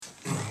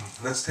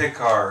Let's take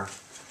our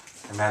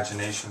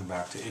imagination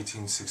back to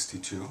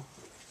 1862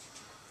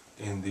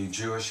 in the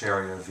Jewish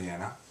area of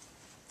Vienna.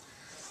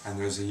 And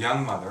there's a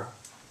young mother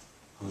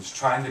who's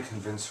trying to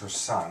convince her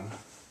son,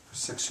 her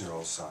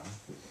 6-year-old son,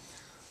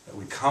 that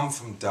we come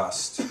from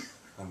dust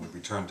and we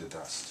return to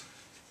dust.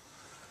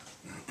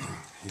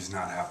 He's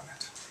not having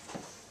it.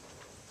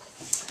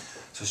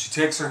 So she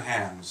takes her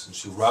hands and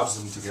she rubs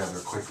them together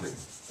quickly.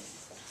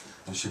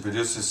 And she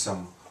produces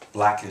some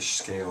blackish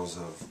scales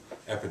of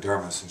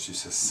epidermis and she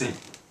says, "See."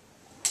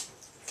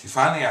 He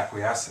finally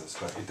acquiesces,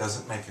 but it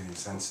doesn't make any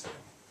sense to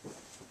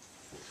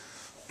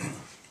him.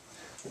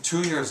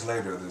 2 years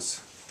later,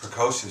 this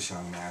precocious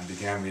young man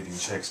began reading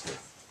Shakespeare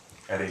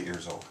at 8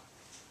 years old.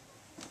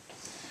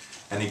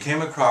 And he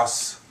came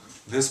across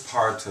this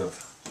part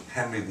of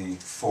Henry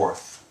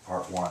IV,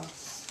 Part 1.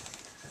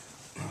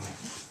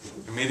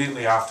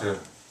 Immediately after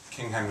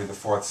King Henry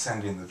IV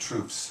sending the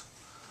troops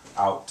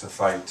out to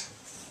fight,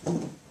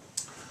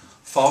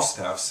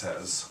 Falstaff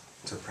says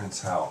to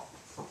Prince Hal,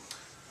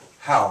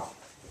 "Hal,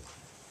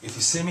 if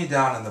you see me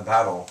down in the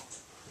battle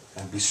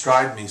and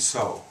bestride me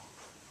so,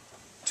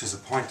 'tis a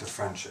point of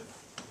friendship."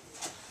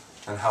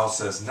 And Hal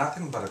says,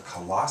 "Nothing but a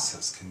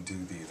colossus can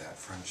do thee that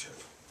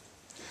friendship.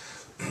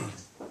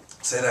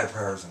 Say thy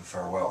prayers and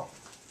farewell."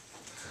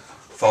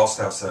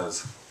 Falstaff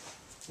says,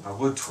 "I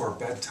would 'twere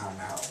bedtime,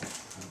 Hal,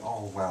 and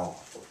all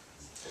well."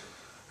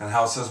 And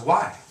Hal says,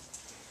 "Why?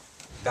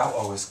 Thou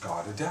owest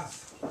God a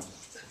death."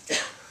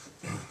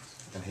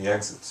 And he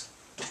exits.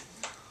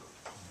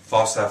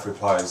 Falstaff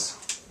replies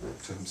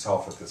to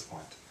himself at this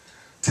point,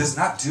 "'Tis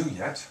not due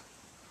yet.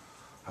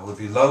 I would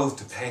be loath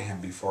to pay him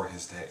before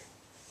his day."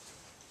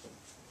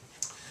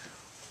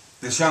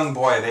 This young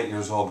boy at 8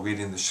 years old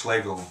reading the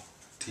Schlegel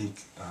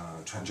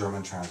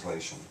German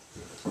translation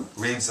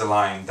reads the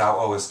line, "Thou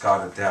owest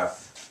God a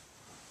death,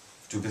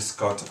 du bist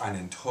Gott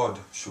einen Tod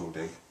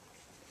schuldig."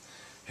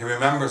 He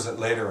remembers it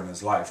later in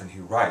his life and he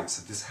writes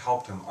that this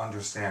helped him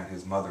understand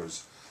his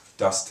mother's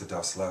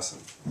dust-to-dust lesson.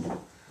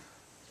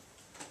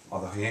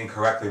 Although he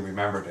incorrectly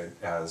remembered it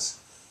as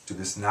 "Du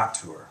bist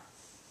Natur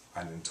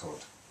einen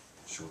Tod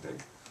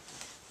schuldig."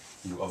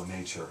 You owe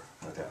nature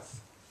a death.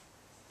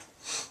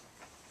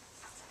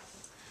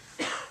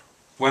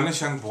 When this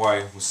young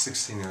boy was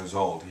 16 years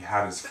old, he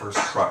had his first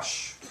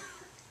crush.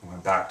 He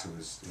went back to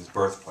his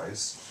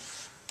birthplace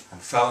and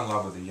fell in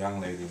love with a young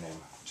lady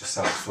named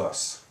Giselle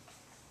Fluss.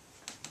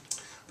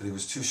 But he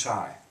was too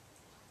shy.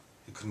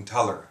 He couldn't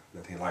tell her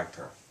that he liked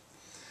her.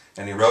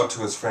 And he wrote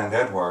to his friend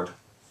Edward,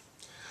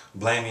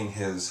 blaming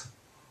his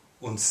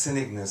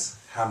unsinniges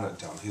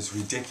Hamletdom, his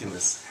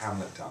ridiculous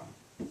Hamletdom,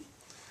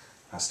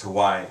 as to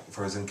why,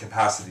 for his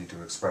incapacity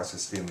to express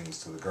his feelings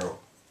to the girl.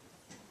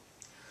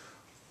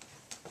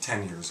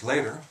 10 years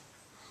later,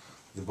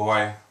 the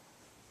boy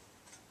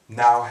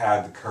now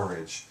had the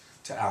courage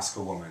to ask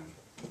a woman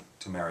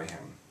to marry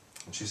him.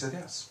 And she said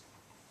yes.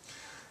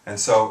 And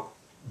so,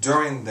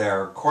 during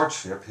their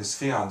courtship, his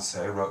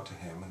fiancée wrote to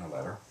him in a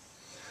letter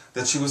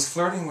that she was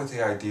flirting with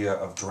the idea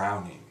of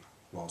drowning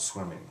while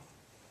swimming.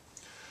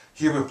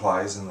 He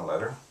replies in the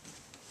letter,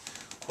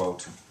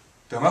 quote,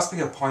 "There must be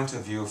a point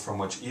of view from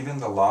which even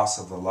the loss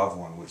of the loved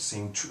one would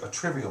seem a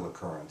trivial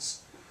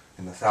occurrence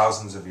in the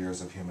thousands of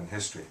years of human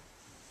history.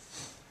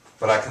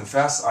 But I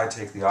confess I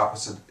take the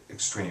opposite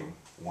extreme,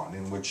 one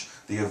in which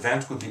the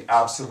event would be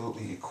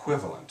absolutely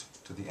equivalent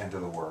to the end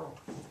of the world.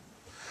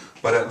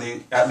 But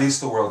at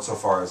least the world so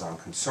far as I'm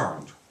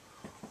concerned.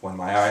 When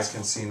my eyes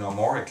can see no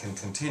more, it can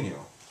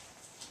continue.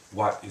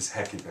 What is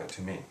Hecuba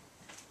to me?"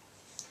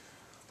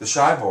 The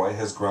shy boy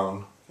has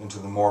grown into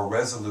the more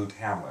resolute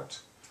Hamlet,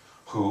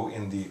 who,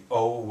 in the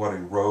 "Oh, what a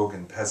rogue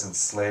and peasant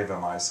slave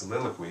am I"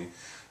 soliloquy,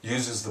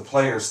 uses the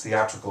player's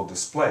theatrical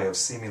display of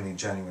seemingly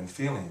genuine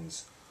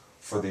feelings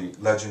for the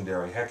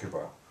legendary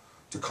Hecuba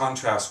to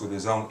contrast with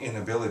his own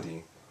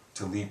inability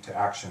to leap to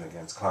action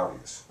against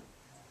Claudius.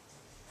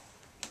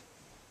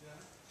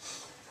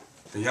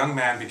 The young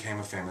man became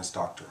a famous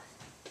doctor.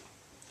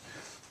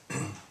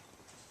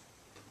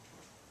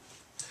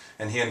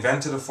 And he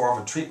invented a form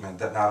of treatment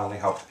that not only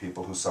helped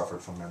people who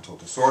suffered from mental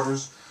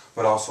disorders,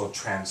 but also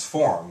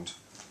transformed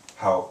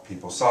how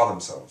people saw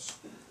themselves.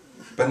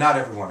 But not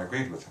everyone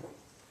agreed with him.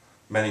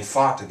 Many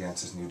fought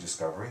against his new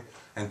discovery,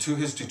 and to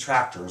his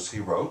detractors he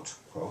wrote,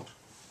 quote,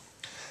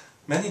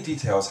 "Many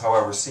details,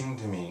 however, seemed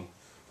to me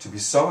to be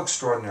so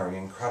extraordinary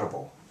and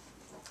incredible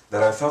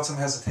that I felt some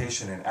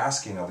hesitation in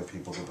asking other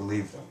people to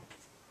believe them,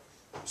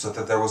 so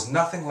that there was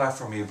nothing left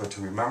for me but to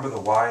remember the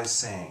wise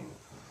saying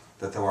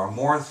that there are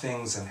more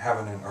things in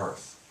heaven and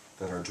earth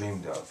that are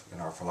dreamed of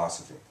in our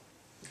philosophy.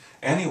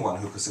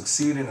 Anyone who could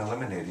succeed in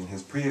eliminating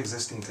his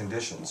pre-existing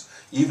conditions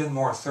even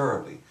more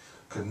thoroughly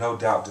could no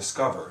doubt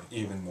discover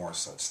even more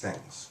such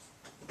things."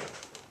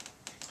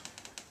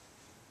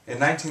 In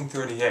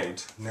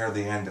 1938, near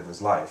the end of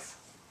his life,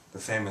 the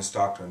famous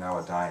doctor, now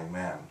a dying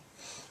man,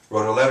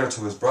 wrote a letter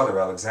to his brother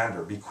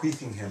Alexander,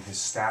 bequeathing him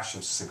his stash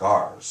of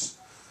cigars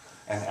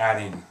and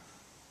adding,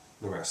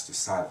 "The rest is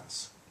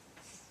silence."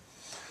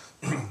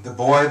 The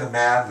boy, the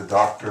man, the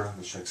doctor,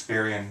 the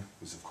Shakespearean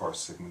is, of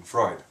course, Sigmund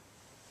Freud.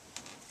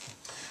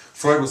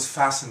 Freud was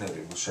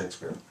fascinated with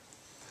Shakespeare,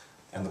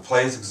 and the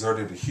plays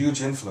exerted a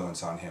huge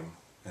influence on him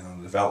and on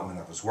the development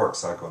of his work,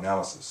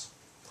 Psychoanalysis.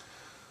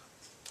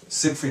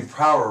 Siegfried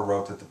Brouwer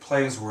wrote that the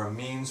plays were a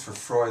means for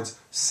Freud's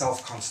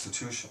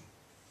self-constitution.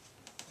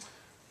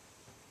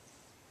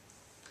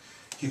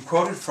 He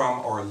quoted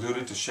from or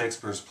alluded to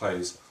Shakespeare's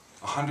plays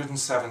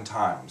 107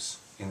 times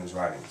in his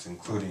writings,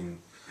 including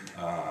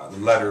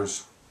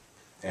letters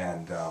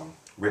and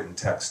written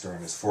text during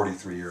his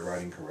 43-year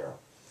writing career.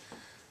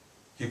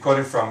 He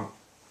quoted from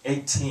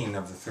 18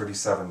 of the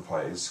 37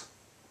 plays.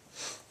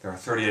 There are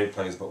 38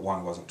 plays, but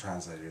one wasn't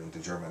translated into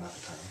German at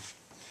the time.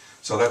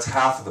 So that's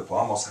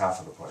almost half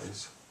of the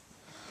plays.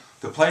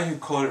 The play he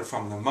quoted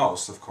from the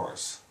most, of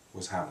course,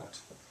 was Hamlet.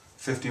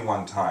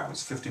 51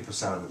 times,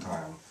 50% of the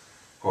time,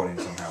 quoting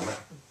from Hamlet.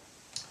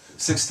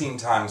 16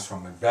 times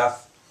from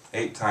Macbeth,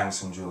 8 times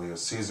from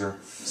Julius Caesar,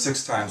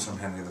 6 times from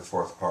Henry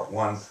IV, Part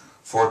 1,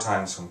 4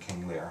 times from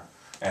King Lear,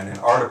 and an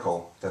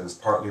article that is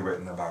partly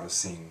written about a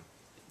scene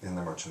in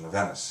The Merchant of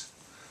Venice.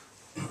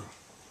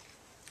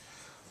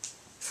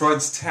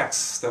 Freud's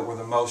texts that were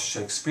the most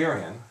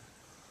Shakespearean,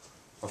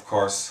 of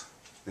course,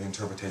 the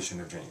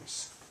interpretation of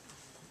dreams.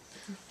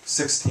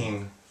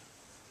 16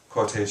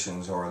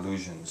 quotations or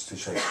allusions to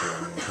Shakespeare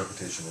in the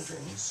interpretation of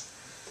dreams.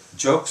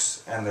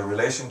 Jokes and the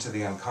relation to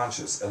the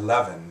unconscious,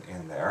 11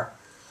 in there.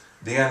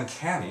 The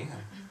uncanny,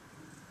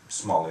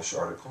 smallish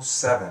article,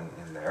 7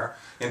 in there.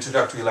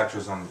 Introductory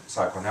lectures on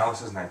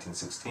psychoanalysis,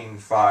 1916,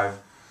 5.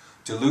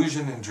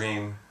 Delusion and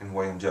Dream in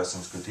William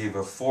Jesson's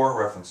Critiva, 4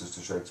 references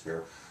to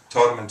Shakespeare.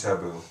 Totem and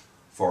Taboo,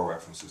 4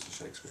 references to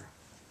Shakespeare.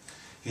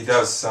 He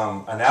does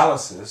some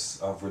analysis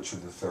of Richard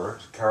III,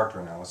 character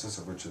analysis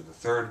of Richard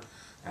III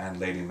and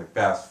Lady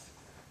Macbeth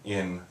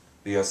in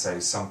the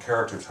essay Some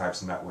Character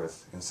Types Met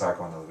With in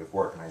Psychoanalytic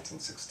Work,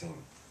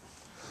 1916.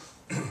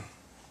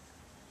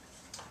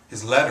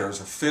 His letters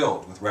are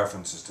filled with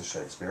references to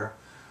Shakespeare.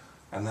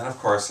 And then, of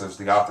course, there's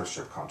the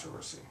authorship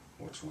controversy,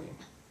 which we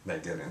may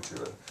get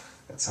into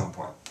at some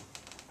point.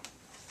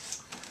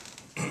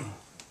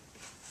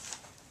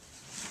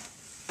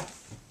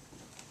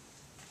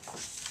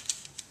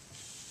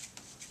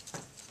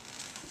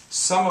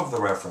 Some of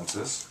the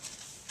references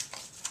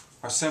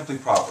are simply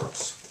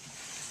proverbs.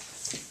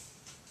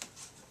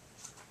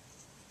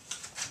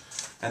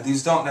 And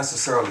these don't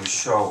necessarily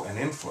show an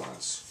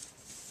influence,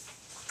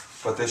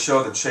 but they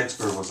show that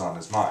Shakespeare was on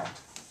his mind.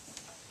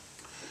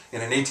 In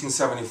an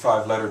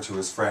 1875 letter to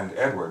his friend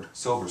Edward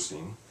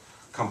Silverstein,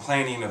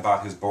 complaining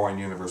about his boring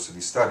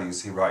university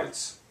studies, he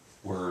writes,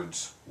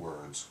 words,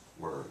 words,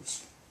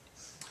 words.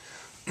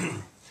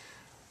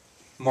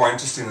 More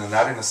interesting than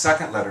that, in a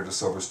second letter to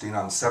Silverstein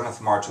on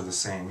 7th March of the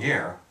same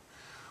year,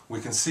 we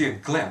can see a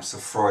glimpse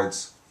of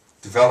Freud's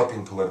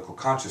developing political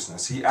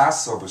consciousness. He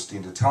asked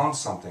Silverstein to tell him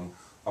something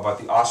about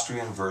the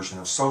Austrian version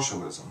of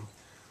socialism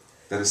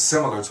that is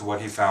similar to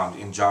what he found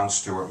in John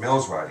Stuart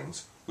Mill's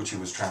writings, which he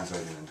was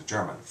translating into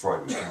German.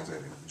 Freud was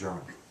translating into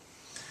German.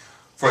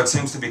 Freud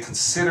seems to be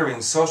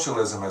considering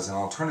socialism as an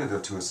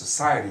alternative to a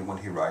society when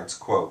he writes,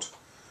 quote,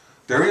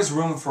 "There is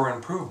room for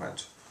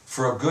improvement,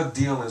 for a good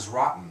deal is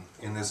rotten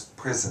in this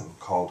prison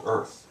called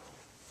Earth."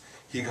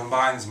 He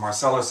combines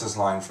Marcellus's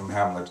line from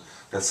Hamlet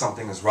that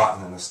something is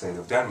rotten in the state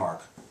of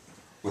Denmark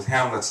with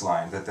Hamlet's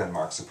line that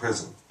Denmark's a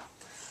prison.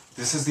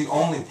 This is the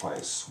only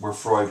place where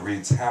Freud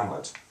reads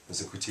Hamlet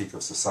as a critique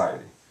of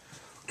society.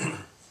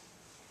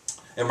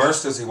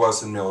 Immersed as he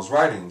was in Mill's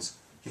writings,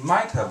 he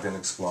might have been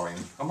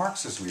exploring a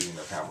Marxist reading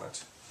of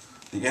Hamlet.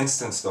 The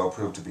instance, though,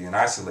 proved to be an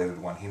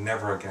isolated one. He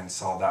never again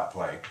saw that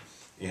play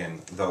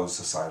in those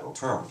societal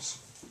terms.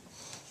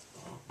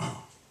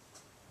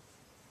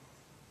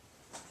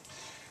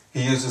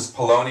 He uses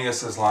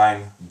Polonius's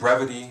line,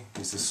 "Brevity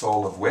is the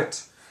soul of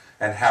wit,"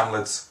 and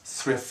Hamlet's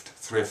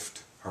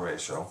thrift,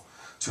 Horatio,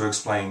 to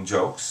explain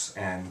jokes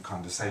and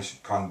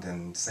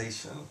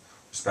condensation,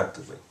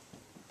 respectively.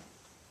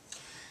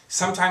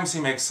 Sometimes he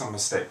makes some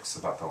mistakes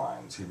about the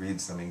lines. He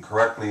reads them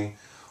incorrectly,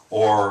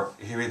 or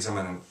he reads them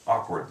in an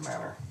awkward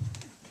manner.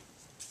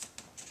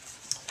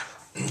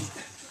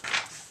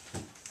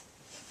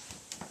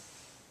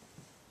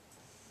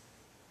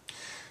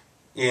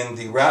 In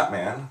the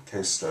Ratman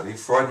case study,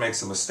 Freud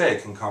makes a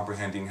mistake in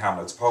comprehending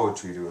Hamlet's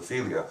poetry to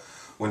Ophelia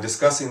when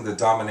discussing the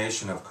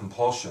domination of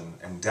compulsion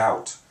and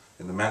doubt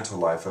in the mental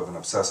life of an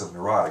obsessive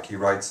neurotic. He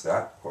writes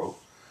that, quote,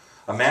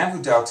 "A man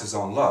who doubts his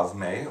own love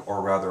may,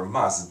 or rather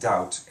must,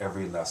 doubt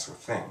every lesser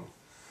thing."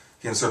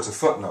 He inserts a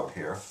footnote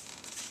here,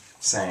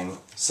 saying,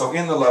 "So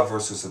in the love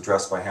verses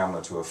addressed by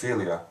Hamlet to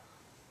Ophelia,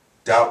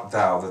 doubt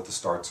thou that the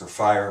stars are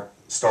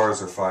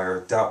fire,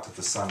 doubt that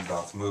the sun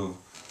doth move,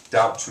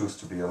 doubt truth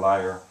to be a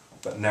liar,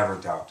 but never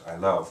doubt I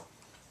love."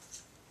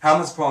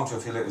 Hamlet's poem to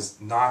Ophelia is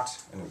not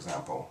an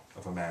example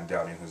of a man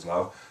doubting his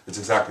love. It's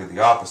exactly the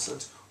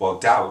opposite. While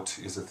doubt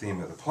is the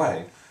theme of the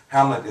play,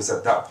 Hamlet is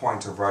at that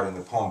point of writing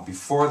the poem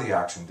before the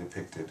action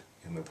depicted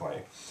in the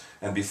play,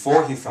 and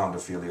before he found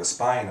Ophelia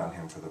spying on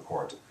him for the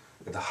court,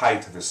 at the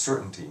height of his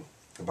certainty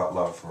about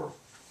love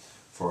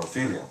for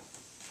Ophelia.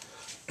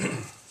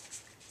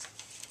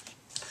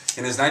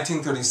 In his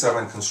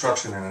 1937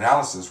 Construction and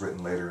Analysis,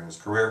 written later in his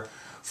career,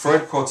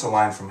 Freud quotes a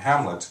line from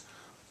Hamlet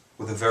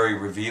with a very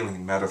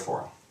revealing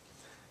metaphor.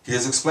 He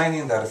is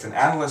explaining that if an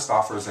analyst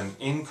offers an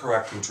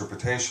incorrect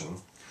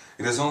interpretation,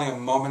 it is only a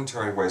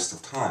momentary waste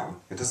of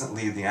time. It doesn't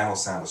lead the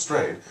analysand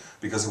astray,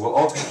 because it will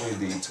ultimately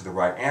lead to the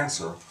right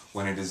answer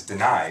when it is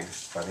denied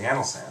by the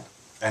analysand,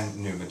 and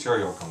new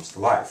material comes to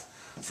life.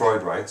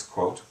 Freud writes,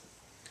 quote,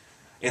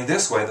 "In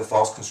this way the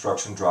false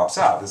construction drops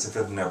out as if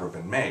it had never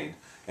been made,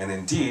 and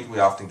indeed we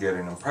often get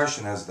an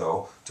impression as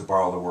though, to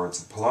borrow the words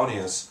of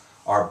Polonius,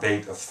 our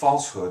bait of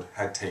falsehood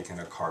had taken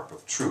a carp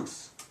of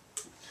truth."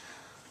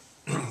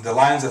 The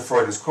lines that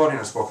Freud is quoting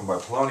are spoken by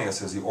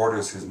Polonius as he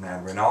orders his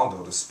man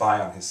Rinaldo to spy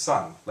on his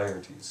son,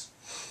 Laertes.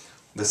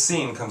 The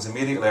scene comes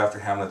immediately after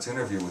Hamlet's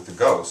interview with the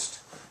ghost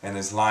and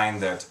his line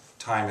that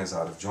time is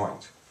out of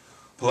joint.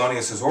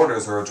 Polonius's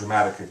orders are a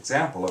dramatic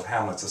example of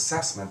Hamlet's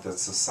assessment that the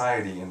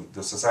society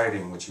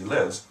in which he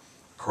lives,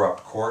 a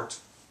corrupt court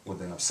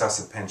with an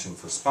obsessive penchant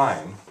for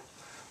spying,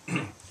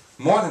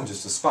 more than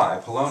just a spy,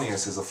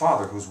 Polonius is a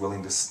father who's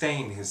willing to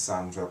stain his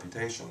son's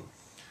reputation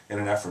in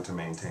an effort to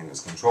maintain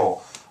his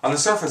control. On the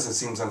surface, it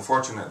seems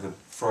unfortunate that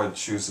Freud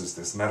chooses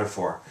this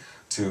metaphor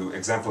to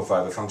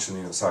exemplify the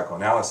functioning of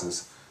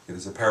psychoanalysis. It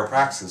is a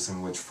parapraxis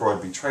in which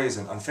Freud betrays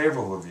an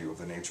unfavorable view of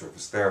the nature of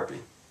his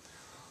therapy.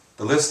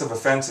 The list of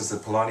offenses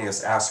that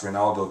Polonius asks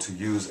Rinaldo to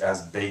use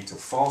as bait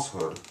of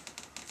falsehood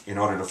in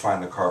order to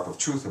find the carp of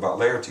truth about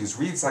Laertes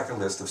reads like a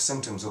list of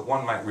symptoms that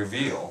one might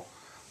reveal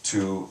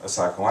to a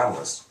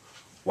psychoanalyst: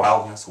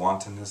 wildness,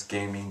 wantonness,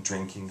 gaming,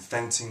 drinking,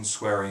 fencing,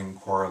 swearing,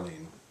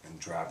 quarreling, and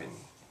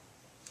drabbing.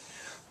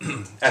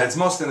 At its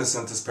most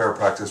innocent, this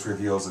parapractice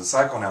reveals that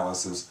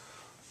psychoanalysis,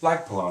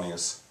 like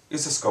Polonius,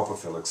 is a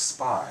scopophilic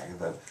spy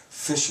that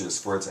fishes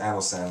for its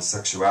analysand's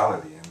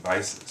sexuality and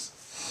vices.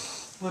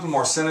 A little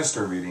more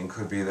sinister reading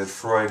could be that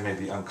Freud may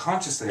be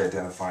unconsciously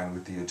identifying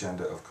with the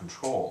agenda of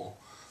control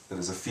that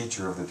is a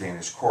feature of the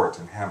Danish court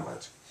in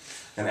Hamlet.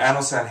 And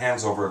analysand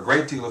hands over a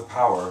great deal of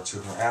power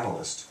to her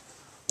analyst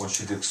when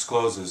she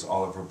discloses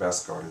all of her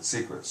best guarded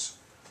secrets.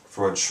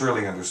 Freud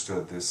surely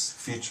understood this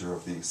feature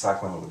of the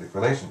psychoanalytic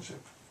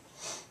relationship.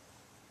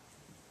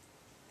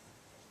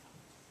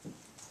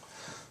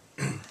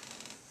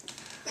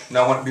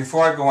 Now,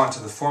 before I go on to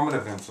the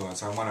formative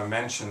influence, I want to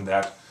mention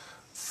that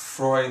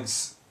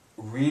Freud's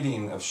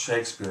reading of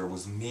Shakespeare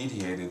was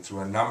mediated through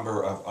a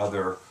number of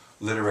other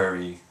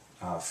literary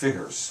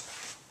figures.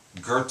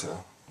 Goethe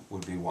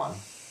would be one,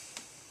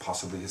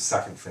 possibly his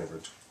second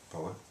favorite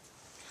poet.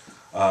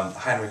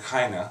 Heinrich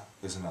Heine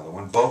is another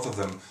one, both of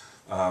them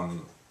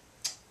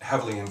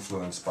heavily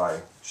influenced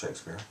by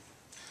Shakespeare.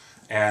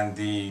 And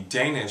the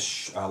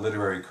Danish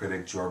literary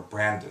critic Georg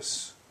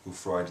Brandes, who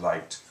Freud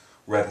liked,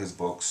 read his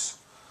books,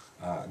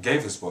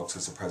 gave his books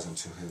as a present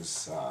to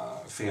his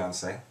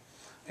fiancée,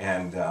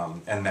 and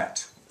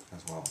met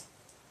as well.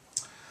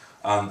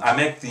 I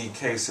make the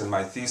case in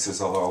my thesis,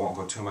 although I won't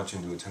go too much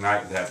into it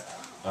tonight, that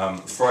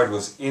Freud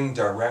was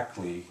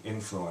indirectly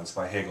influenced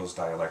by Hegel's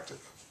dialectic.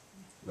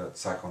 That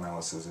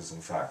psychoanalysis is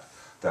in fact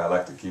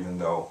dialectic, even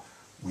though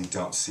we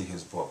don't see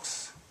his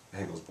books,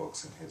 Hegel's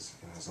books, in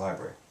his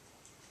library.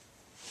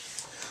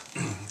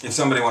 If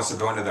somebody wants to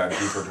go into that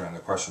deeper during the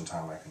question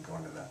time, I can go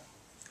into that.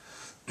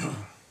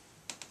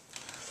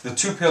 The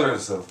two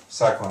pillars of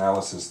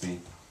psychoanalysis, the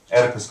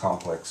Oedipus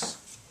complex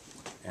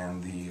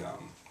and the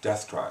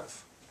death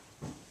drive,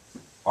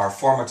 are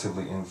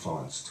formatively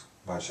influenced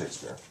by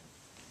Shakespeare.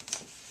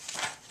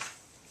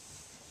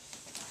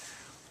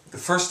 The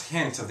first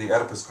hint of the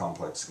Oedipus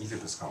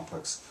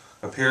complex,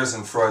 appears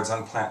in Freud's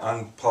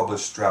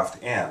unpublished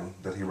draft N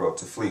that he wrote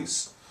to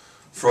Fliess.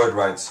 Freud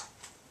writes,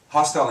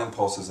 "Hostile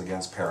impulses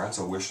against parents,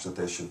 a wish that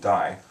they should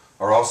die,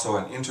 are also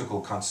an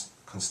integral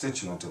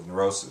constituent of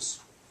neurosis.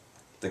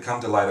 They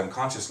come to light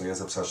unconsciously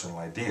as obsessional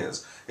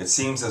ideas. It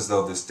seems as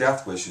though this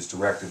death wish is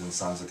directed in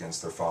sons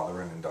against their father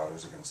and in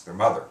daughters against their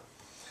mother."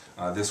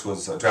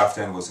 Draft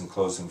N was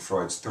enclosed in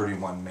Freud's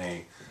 31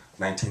 May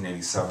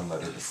 1987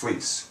 letter to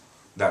Fliess.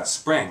 That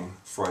spring,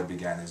 Freud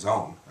began his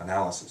own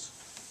analysis.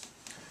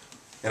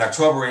 In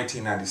October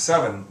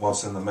 1897,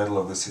 whilst in the middle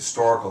of this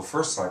historical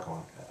first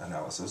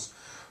psychoanalysis,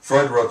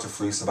 Freud wrote to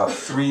Fliess about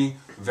three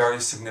very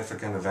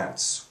significant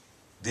events.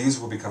 These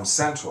will become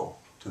central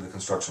to the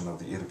construction of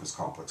the Oedipus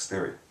complex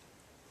theory.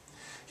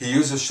 He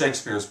uses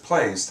Shakespeare's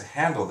plays to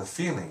handle the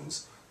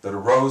feelings that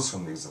arose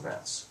from these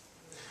events.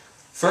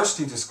 First,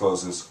 he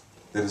discloses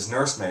that his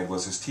nursemaid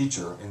was his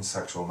teacher in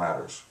sexual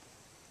matters.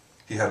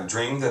 He had a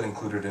dream that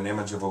included an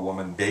image of a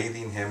woman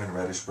bathing him in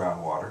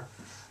reddish-brown water,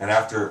 and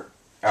after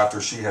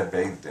she had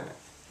bathed in it.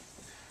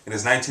 In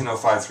his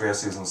 1905 Three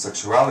Essays on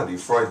Sexuality,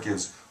 Freud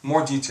gives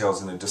more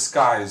details in a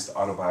disguised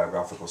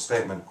autobiographical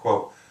statement,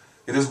 quote,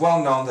 "It is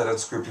well known that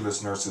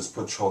unscrupulous nurses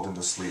put children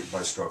to sleep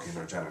by stroking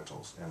their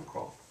genitals," end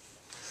quote.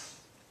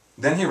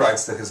 Then he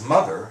writes that his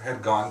mother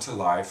had gone to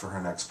lie for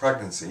her next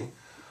pregnancy,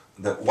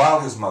 that while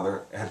his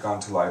mother had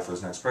gone to lie for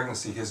his next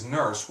pregnancy, his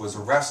nurse was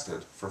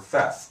arrested for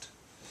theft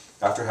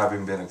after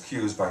having been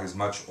accused by his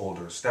much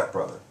older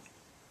stepbrother.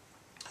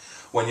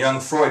 When young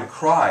Freud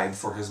cried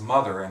for his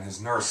mother and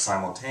his nurse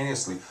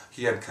simultaneously,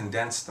 he had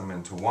condensed them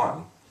into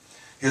one.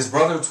 His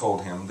brother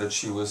told him that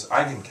she was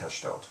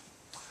eingestellt,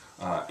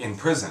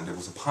 imprisoned. It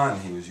was a pun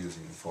he was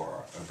using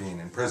for being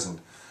imprisoned,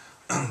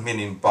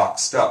 meaning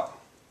boxed up.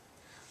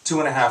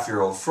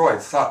 2.5-year-old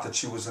Freud thought that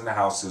she was in the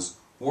house's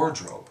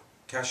wardrobe,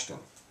 Kästen,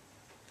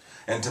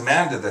 and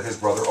demanded that his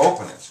brother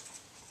open it.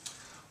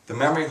 The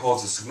memory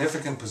holds a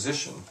significant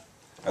position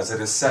as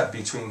it is set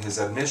between his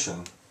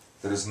admission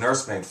that his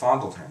nursemaid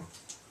fondled him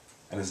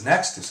and his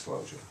next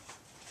disclosure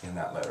in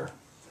that letter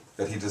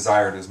that he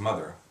desired his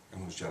mother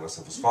and was jealous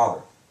of his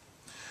father.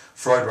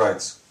 Freud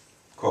writes,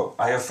 quote,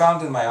 "I have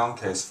found in my own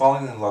case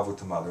falling in love with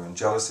the mother and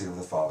jealousy of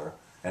the father,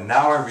 and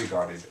now I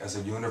regard it as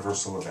a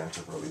universal event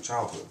of early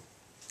childhood."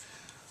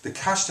 The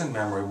Kästen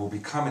memory will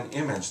become an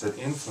image that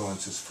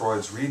influences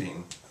Freud's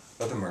reading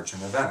of The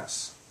Merchant of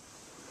Venice,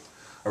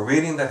 a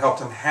reading that helped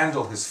him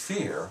handle his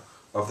fear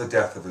of the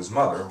death of his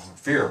mother,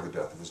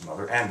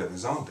 and of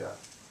his own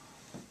death.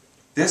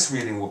 This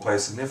reading will play a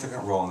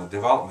significant role in the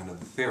development of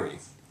the theory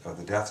of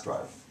the death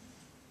drive.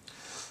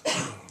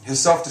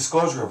 His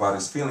self-disclosure about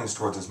his feelings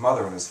towards his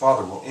mother and his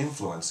father will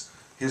influence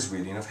his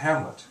reading of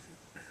Hamlet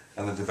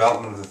and the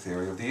development of the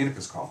theory of the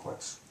Oedipus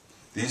complex.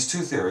 These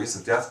two theories,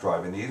 the death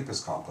drive and the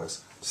Oedipus complex,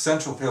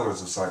 central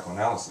pillars of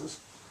psychoanalysis,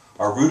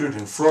 are rooted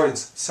in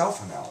Freud's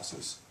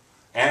self-analysis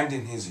and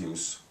in his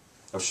use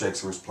of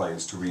Shakespeare's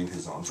plays to read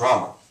his own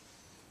drama.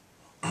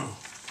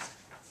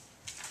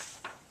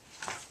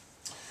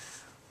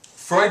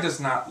 Freud does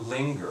not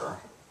linger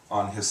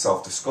on his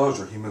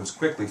self-disclosure. He moves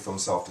quickly from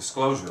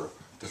self-disclosure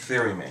to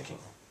theory-making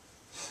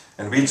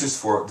and reaches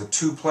for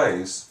two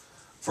plays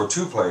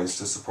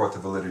to support the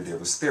validity of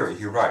his theory.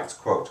 He writes,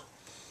 quote,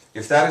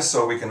 "If that is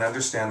so, we can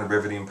understand the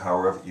riveting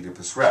power of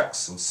Oedipus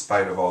Rex, in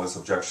spite of all his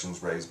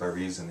objections raised by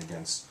reason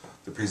against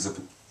the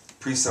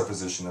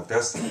presupposition of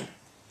destiny.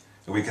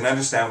 And we can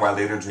understand why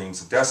later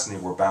dreams of destiny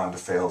were bound to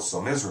fail so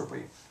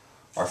miserably.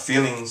 Our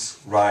feelings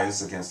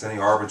rise against any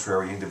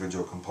arbitrary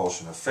individual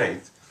compulsion of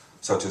fate,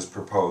 such as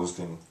proposed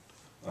in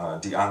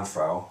Die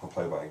Anfrau, a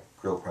play by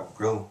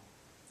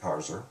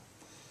Grillparzer.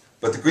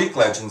 But the Greek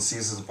legend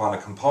seizes upon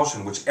a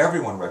compulsion which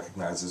everyone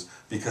recognizes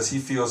because he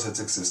feels its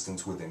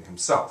existence within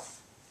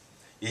himself.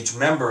 Each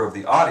member of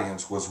the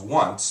audience was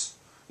once,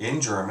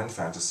 in German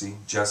fantasy,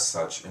 just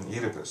such an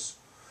Oedipus,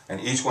 and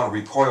each one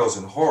recoils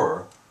in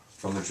horror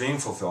from the dream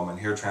fulfillment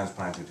here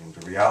transplanted into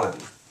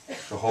reality,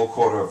 the whole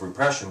quota of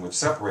repression which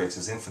separates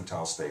his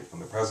infantile state from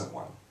the present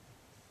one."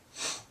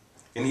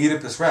 In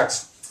Oedipus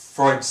Rex,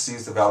 Freud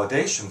sees the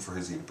validation for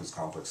his Oedipus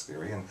complex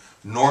theory and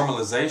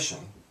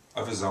normalization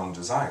of his own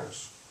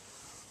desires.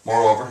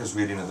 Moreover, his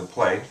reading of the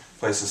play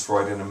places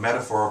Freud in a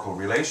metaphorical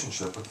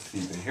relationship with the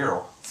Theban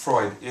hero.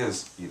 Freud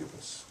is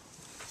Oedipus.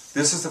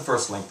 This is the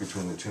first link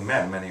between the two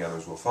men. Many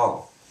others will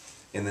follow.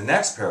 In the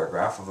next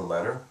paragraph of the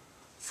letter,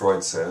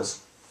 Freud says,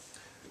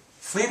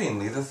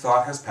 "Fleetingly the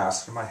thought has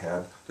passed through my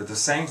head that the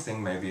same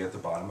thing may be at the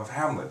bottom of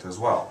Hamlet as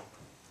well.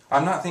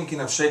 I'm not thinking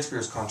of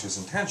Shakespeare's conscious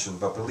intention,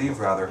 but believe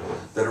rather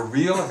that a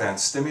real event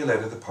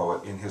stimulated the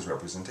poet in his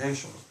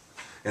representation,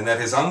 and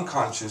that his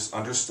unconscious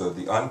understood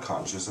the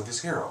unconscious of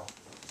his hero.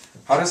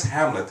 How does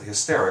Hamlet the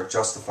hysteric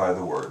justify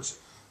the words,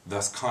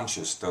 'Thus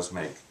conscious does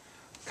make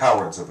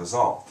cowards of us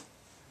all'?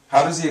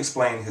 How does he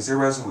explain his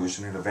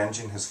irresolution in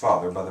avenging his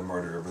father by the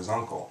murder of his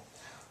uncle,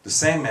 the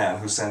same man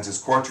who sends his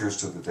courtiers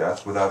to the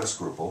death without a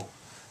scruple,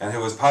 and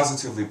who is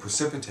positively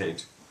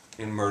precipitate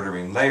in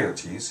murdering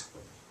Laertes?"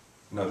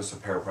 Notice a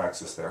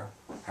parapraxis there.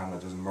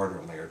 Hamlet doesn't murder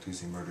Laertes,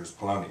 he murders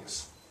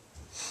Polonius.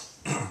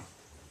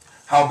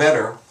 "How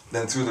better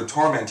than through the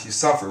torment he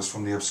suffers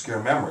from the obscure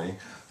memory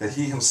that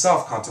he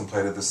himself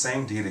contemplated the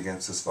same deed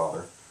against his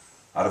father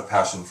out of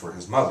passion for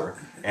his mother,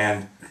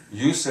 and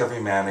use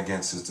every man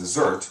against his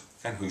desert,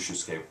 and who should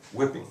escape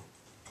whipping?"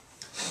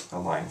 A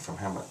line from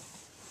Hamlet.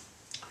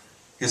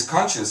 His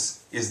conscious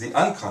is the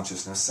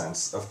unconsciousness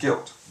sense of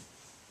guilt,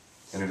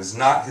 and it is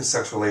not his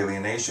sexual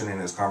alienation in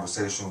his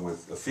conversation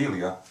with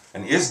Ophelia,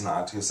 and is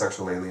not his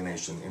sexual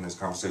alienation in his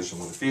conversation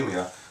with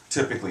Ophelia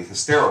typically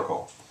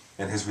hysterical,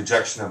 and his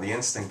rejection of the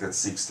instinct that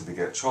seeks to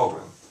beget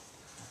children.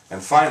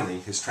 And finally,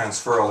 his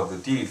transferal of the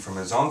deed from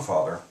his own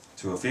father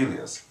to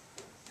Ophelia's.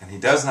 And he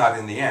does not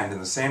in the end, in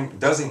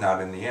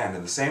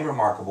the same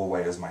remarkable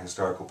way as my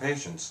hysterical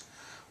patients,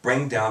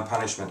 bring down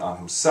punishment on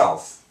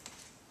himself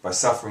by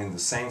suffering the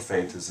same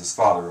fate as his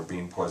father of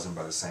being poisoned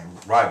by the same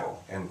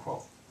rival, end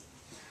quote.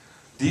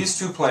 These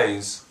two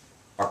plays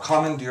are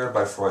commandeered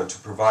by Freud to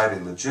provide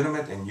a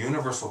legitimate and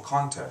universal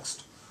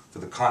context for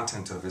the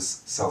content of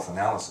his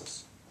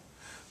self-analysis.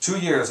 2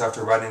 years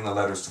after writing the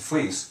letters to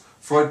Fliess,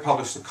 Freud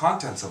published the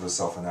contents of his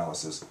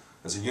self-analysis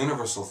as a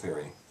universal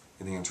theory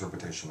in the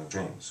interpretation of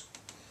dreams.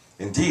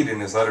 Indeed, in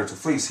his letter to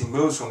Fliess, he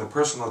moves from the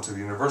personal to the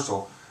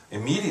universal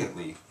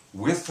immediately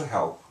with the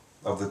help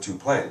of the two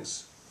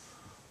plays.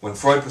 When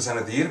Freud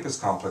presented the Oedipus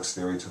complex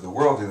theory to the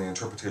world in the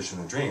interpretation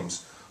of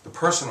dreams, the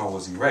personal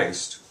was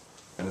erased,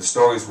 and the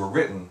stories were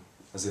written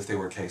as if they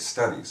were case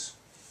studies,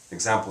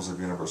 examples of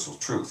universal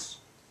truths.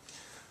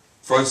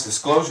 Freud's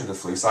disclosure to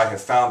Fliess, "I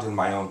have found in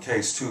my own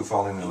case too,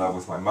 falling in love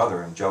with my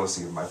mother and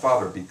jealousy of my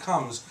father,"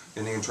 becomes,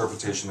 in the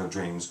interpretation of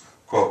dreams,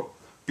 quote,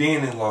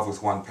 "being in love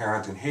with one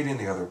parent and hating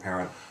the other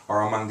parent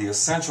are among the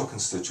essential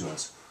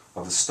constituents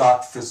of the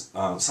stock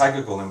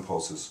psychical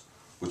impulses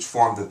which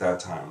formed at that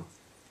time,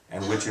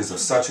 and which is of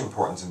such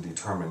importance in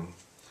determining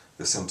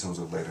the symptoms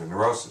of later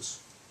neurosis."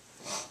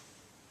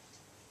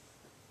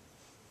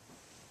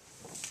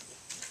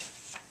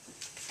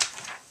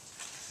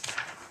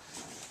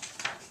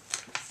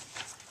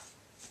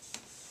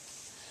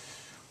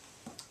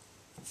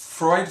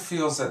 Freud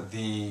feels that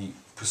the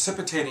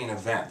precipitating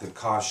event that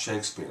caused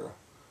Shakespeare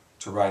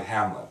to write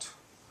Hamlet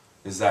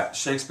is that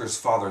Shakespeare's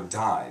father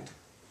died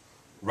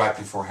right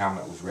before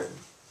Hamlet was written.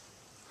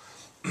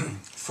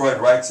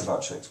 Freud writes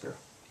about Shakespeare.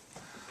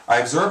 "I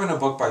observe in a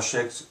book on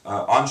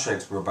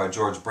Shakespeare by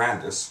George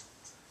Brandes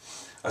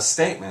a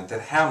statement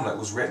that Hamlet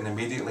was written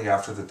immediately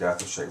after the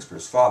death of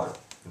Shakespeare's father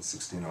in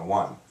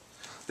 1601.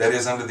 That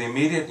is, under the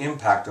immediate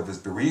impact of his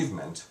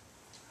bereavement,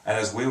 and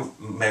as we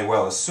may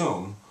well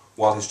assume,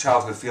 while his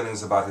childhood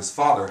feelings about his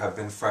father have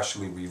been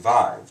freshly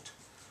revived.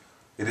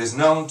 It is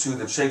known, too,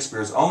 that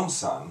Shakespeare's own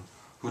son,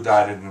 who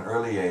died at an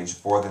early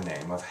age, bore the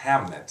name of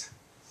Hamnet,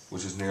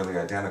 which is nearly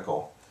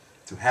identical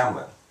to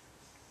Hamlet.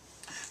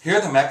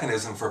 Here the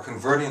mechanism for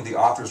converting the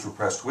author's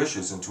repressed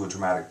wishes into a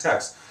dramatic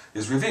text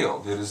is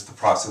revealed. It is the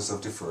process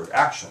of deferred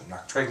action,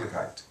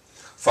 Nachträglichkeit,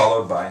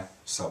 followed by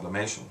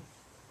sublimation.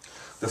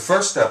 The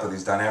first step of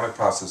these dynamic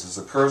processes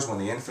occurs when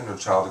the infant or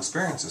child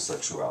experiences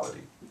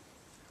sexuality.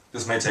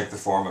 This may take the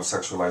form of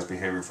sexualized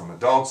behavior from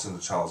adults in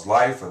the child's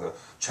life or the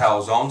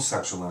child's own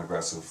sexual and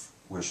aggressive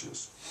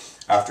wishes.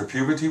 After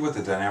puberty, with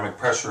the dynamic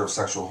pressure of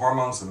sexual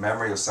hormones, the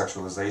memory of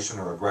sexualization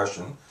or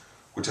aggression,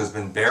 which has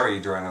been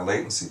buried during a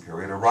latency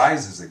period,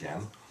 arises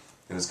again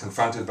and is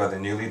confronted by the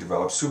newly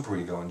developed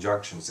superego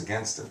injunctions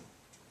against it.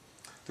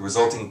 The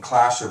resulting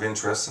clash of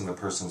interests in the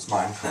person's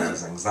mind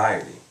causes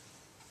anxiety.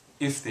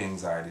 If the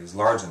anxiety is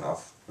large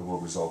enough, it will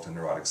result in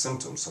neurotic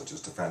symptoms such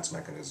as defense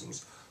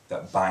mechanisms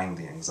that bind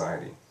the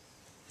anxiety.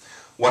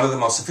 One of the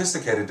most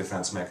sophisticated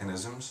defense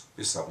mechanisms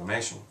is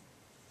sublimation,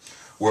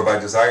 whereby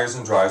desires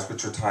and drives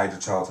which are tied to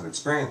childhood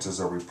experiences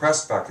are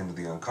repressed back into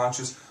the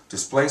unconscious,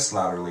 displaced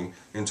laterally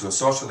into a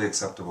socially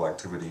acceptable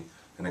activity,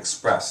 and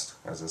expressed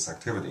as this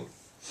activity.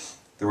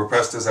 The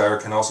repressed desire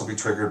can also be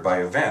triggered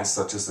by events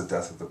such as the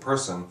death of the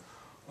person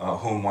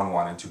whom one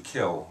wanted to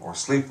kill or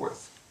sleep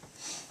with.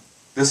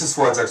 This is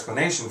Freud's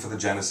explanation for the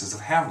genesis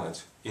of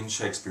Hamlet in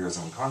Shakespeare's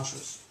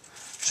unconscious.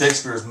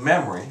 Shakespeare's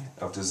memory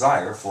of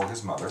desire for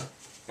his mother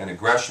and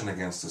aggression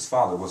against his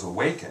father was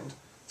awakened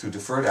through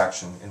deferred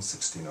action in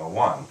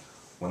 1601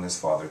 when his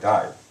father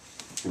died.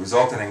 The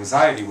resultant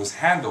anxiety was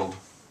handled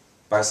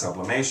by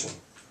sublimation,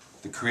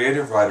 the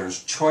creative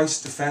writer's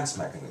choice defense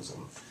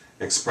mechanism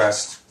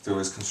expressed through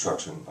his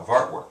construction of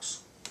artworks.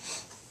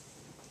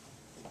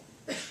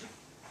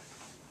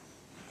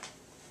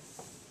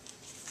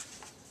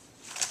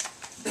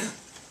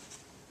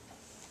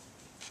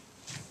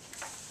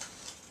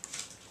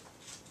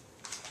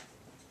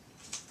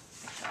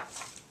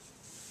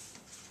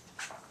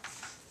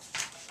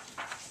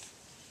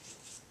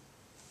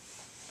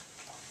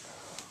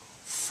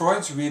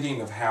 Freud's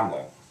reading of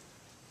Hamlet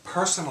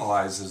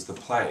personalizes the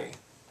play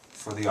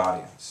for the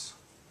audience.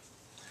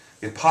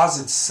 It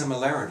posits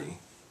similarity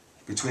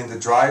between the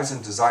drives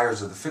and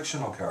desires of the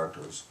fictional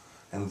characters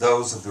and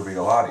those of the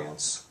real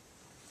audience,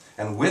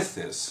 and with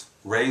this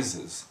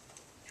raises,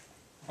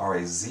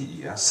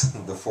 R-A-Z-E-S,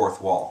 the fourth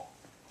wall.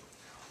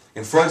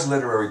 In Freud's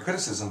literary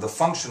criticism, the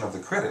function of the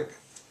critic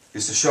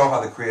is to show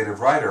how the creative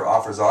writer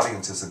offers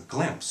audiences a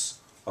glimpse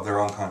of their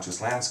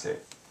unconscious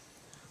landscape.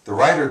 The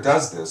writer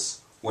does this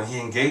when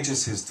he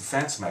engages his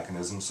defense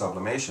mechanism,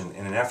 sublimation,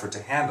 in an effort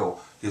to handle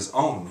his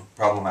own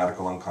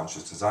problematical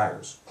unconscious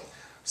desires.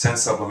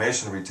 Since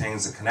sublimation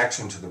retains a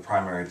connection to the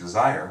primary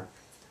desire,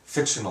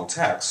 fictional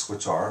texts,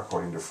 which are,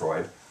 according to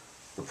Freud,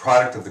 the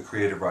product of the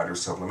creative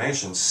writer's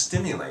sublimation,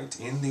 stimulate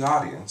in the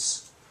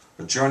audience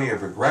a journey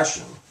of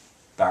regression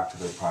back to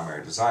their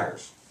primary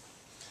desires.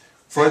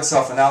 Freud's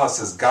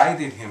self-analysis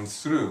guided him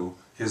through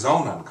his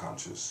own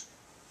unconscious,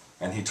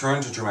 and he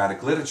turned to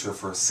dramatic literature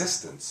for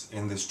assistance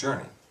in this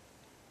journey.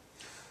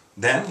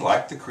 Then,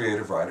 like the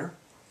creative writer,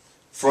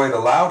 Freud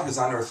allowed his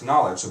unearthed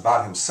knowledge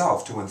about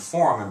himself to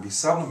inform and be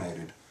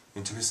sublimated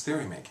into his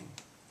theory-making.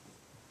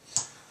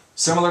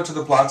 Similar to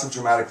the plots of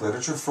dramatic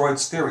literature,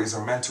 Freud's theories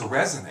are meant to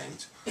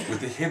resonate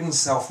with the hidden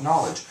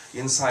self-knowledge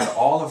inside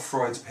all of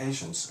Freud's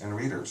patients and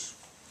readers.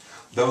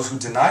 Those who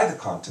deny the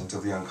content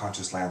of the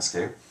unconscious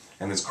landscape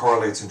and its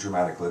correlates in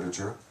dramatic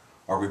literature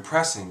are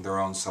repressing their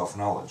own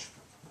self-knowledge.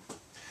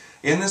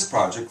 In this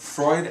project,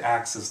 Freud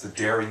acts as the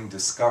daring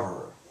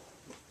discoverer,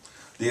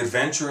 the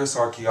adventurous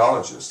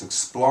archaeologist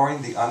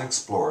exploring the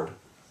unexplored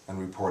and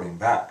reporting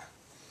back.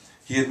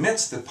 He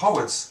admits that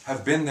poets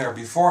have been there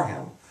before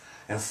him,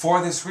 and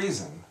for this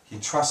reason he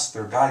trusts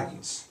their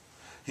guidance.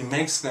 He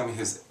makes them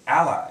his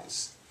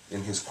allies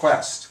in his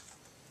quest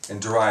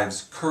and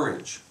derives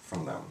courage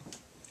from them.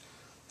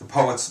 The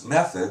poet's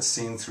method,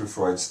 seen through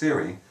Freud's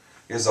theory,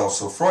 is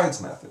also Freud's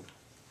method.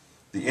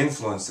 the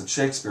influence that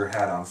Shakespeare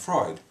had on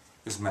Freud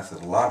is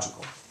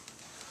methodological.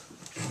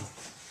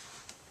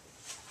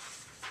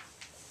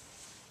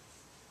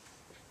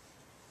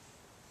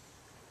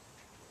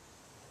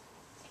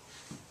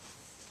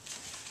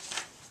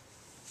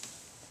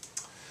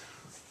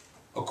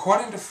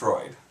 According to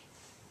Freud,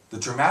 the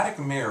dramatic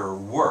mirror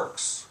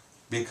works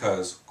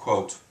because,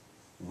 quote,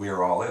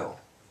 we're all ill.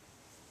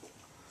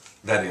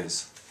 That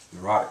is,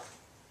 neurotic,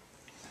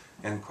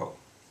 end quote.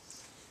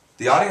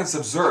 The audience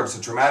observes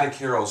the dramatic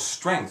hero's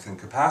strength and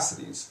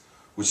capacities,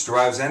 which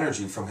derives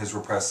energy from his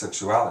repressed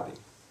sexuality.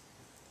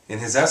 In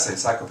his essay,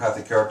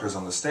 Psychopathic Characters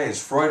on the Stage,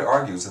 Freud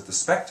argues that the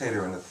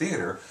spectator in the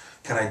theater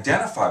can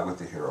identify with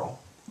the hero,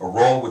 a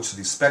role which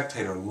the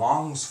spectator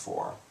longs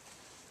for,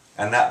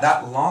 and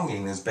that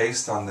longing is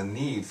based on the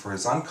need for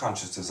his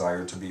unconscious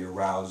desire to be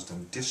aroused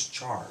and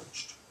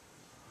discharged.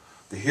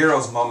 The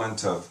hero's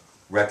moment of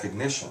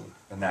recognition,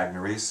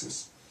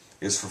 anagnoresis,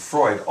 is for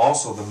Freud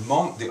also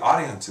the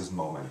audience's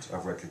moment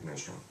of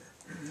recognition.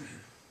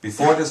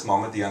 Before this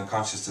moment, the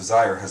unconscious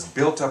desire has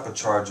built up a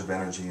charge of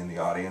energy in the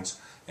audience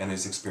and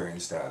is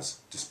experienced as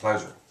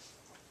displeasure.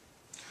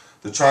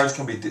 The charge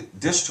can be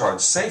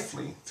discharged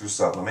safely through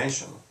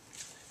sublimation.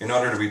 In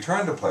order to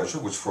return to pleasure,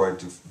 which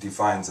Freud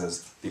defines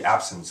as the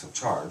absence of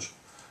charge,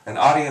 an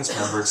audience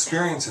member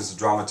experiences a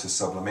dramatist's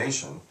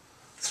sublimation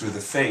through the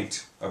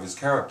fate of his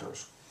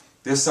characters.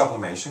 This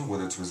sublimation,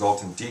 with its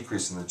resultant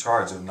decrease in the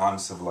charge of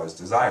non-civilized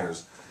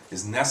desires,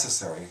 is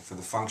necessary for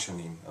the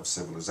functioning of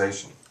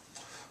civilization.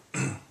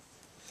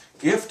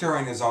 If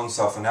during his own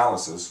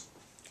self-analysis,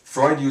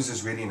 Freud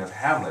uses reading of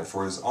Hamlet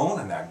for his own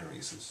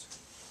anagnoresis,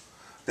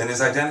 then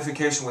his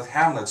identification with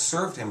Hamlet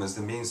served him as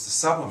the means to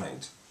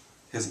sublimate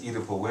his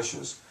Oedipal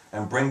wishes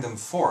and bring them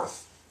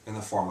forth in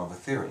the form of a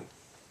theory.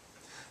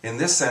 In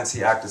this sense,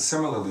 he acted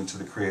similarly to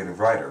the creative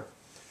writer.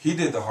 He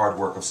did the hard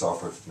work of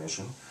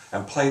self-recognition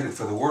and played it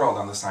for the world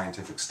on the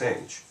scientific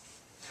stage,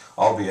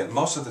 albeit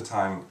most of the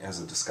time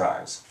as a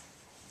disguise,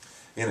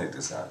 in a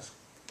disguise.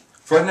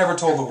 Freud never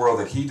told the world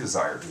that he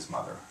desired his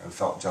mother and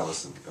felt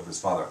jealous of his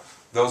father.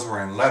 Those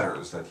were in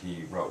letters that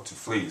he wrote to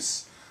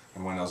Fleece,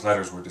 and when those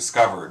letters were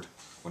discovered,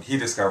 when he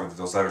discovered that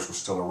those letters were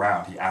still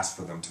around, he asked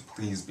for them to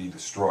please be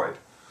destroyed.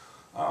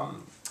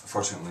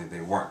 Fortunately,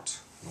 they weren't,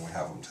 and we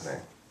have them today.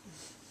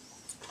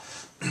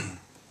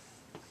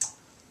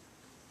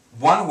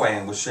 One way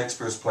in which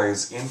Shakespeare's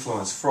plays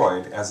influence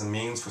Freud as a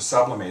means for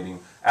sublimating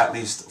at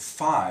least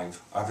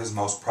 5 of his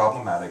most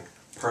problematic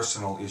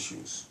personal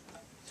issues.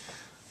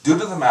 Due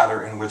to the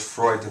manner in which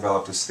Freud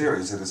developed his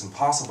theories, it is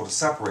impossible to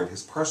separate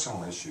his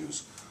personal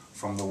issues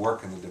from the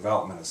work and the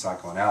development of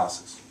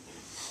psychoanalysis.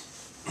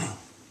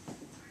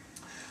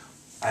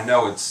 I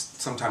know it's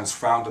sometimes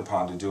frowned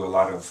upon to do a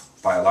lot of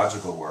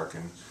biological work,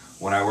 and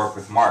when I work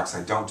with Marx,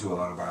 I don't do a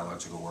lot of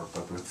biological work,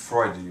 but with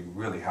Freud, you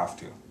really have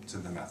to. It's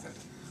in the method.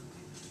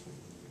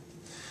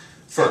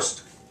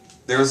 First,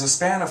 there is a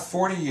span of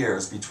 40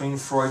 years between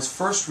Freud's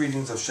first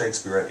readings of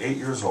Shakespeare at 8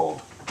 years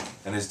old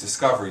and his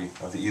discovery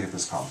of the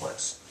Oedipus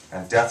complex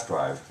and death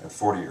drive at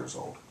 40 years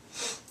old.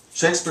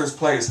 Shakespeare's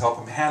plays help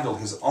him handle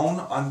his own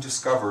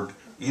undiscovered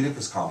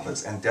Oedipus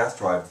complex and death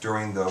drive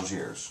during those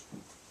years.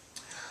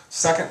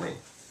 Secondly,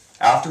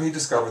 after he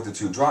discovered the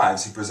 2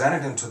 drives, he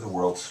presented him to the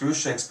world through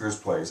Shakespeare's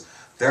plays,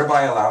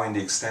 thereby allowing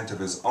the extent of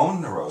his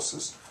own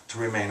neurosis to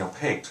remain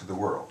opaque to the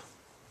world.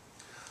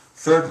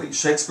 Thirdly,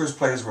 Shakespeare's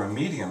plays were a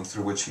medium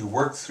through which he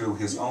worked through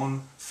his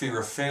own fear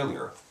of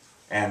failure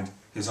and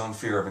his own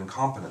fear of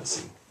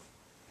incompetency.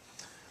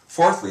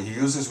 Fourthly, he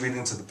used his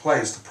readings of the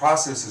plays to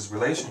process his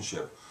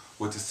relationship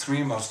with the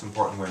 3 most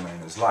important women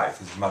in his life: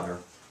 his mother,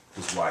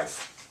 his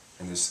wife,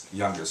 and his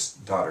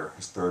youngest daughter,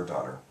 his 3rd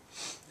daughter,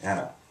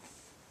 Anna.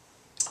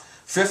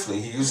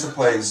 Fifthly, he used the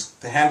plays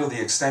to handle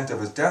the extent of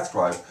his death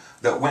drive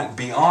that went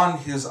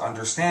beyond his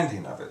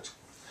understanding of it.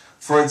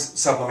 Freud's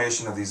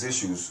sublimation of these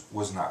issues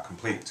was not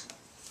complete,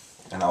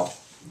 and I'll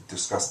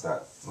discuss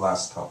that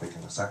last topic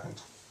in a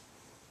second.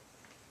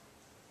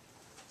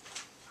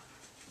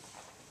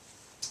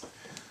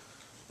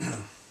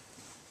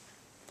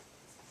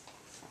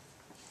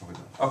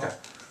 Okay,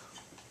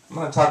 I'm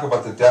going to talk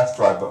about the death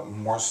drive, but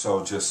more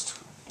so just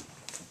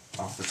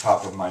off the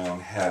top of my own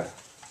head.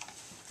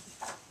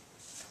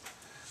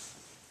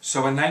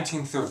 So in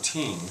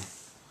 1913,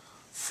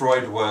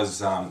 Freud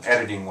was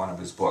editing one of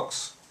his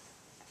books.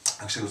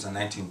 Actually, it was in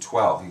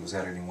 1912 he was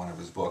editing one of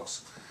his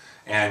books.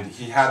 And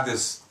he had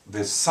this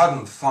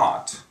sudden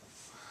thought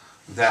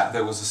that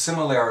there was a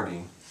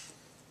similarity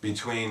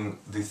between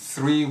the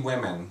 3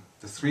 women,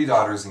 the 3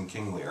 daughters in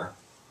King Lear,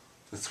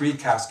 the 3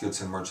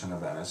 caskets in Merchant of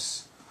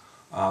Venice,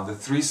 the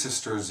 3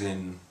 sisters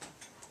in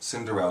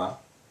Cinderella,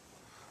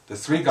 the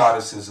 3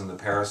 goddesses in the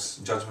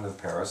Judgment of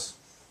Paris.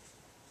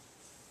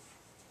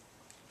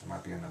 There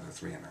might be another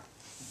 3 in there.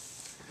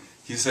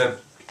 He said,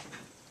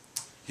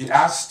 he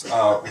asked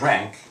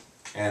Rank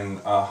and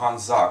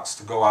Hans Sachs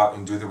to go out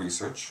and do the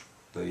research,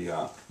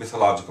 the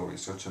mythological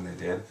research, and they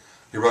did.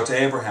 He wrote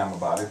to Abraham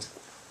about it,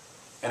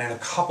 and in a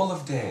couple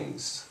of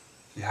days,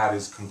 he had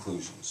his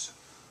conclusions.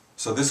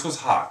 So this was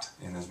hot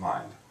in his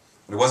mind,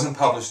 but it wasn't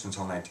published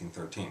until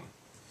 1913.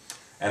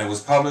 And it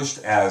was published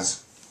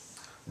as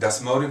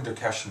Das Motiv der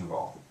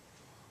Kirchenwahl,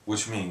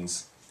 which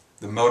means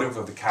the motive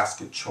of the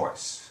casket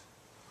choice,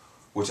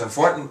 which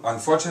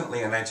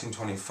unfortunately in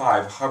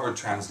 1925 Hubbard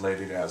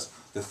translated as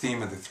the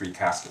theme of the three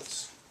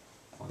caskets.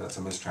 Well, that's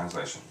a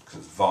mistranslation,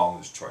 because Wahl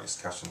is choice,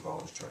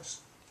 Kirchenwahl is choice.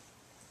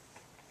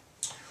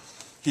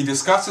 He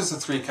discusses the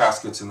three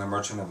caskets in The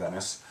Merchant of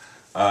Venice.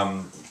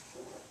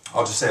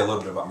 I'll just say a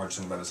little bit about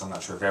Merchant of Venice. I'm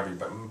not sure if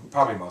everybody,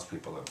 probably most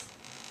people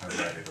have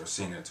read it or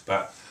seen it.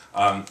 But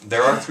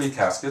there are three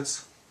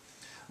caskets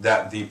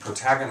that the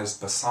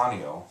protagonist,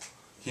 Bassanio,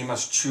 he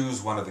must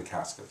choose one of the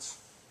caskets.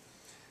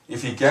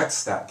 If he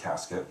gets that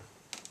casket,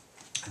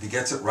 if he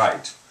gets it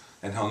right,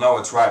 and he'll know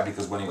it's right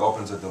because when he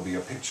opens it, there'll be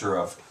a picture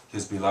of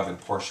his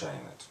beloved Portia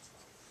in it.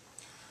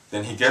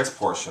 Then he gets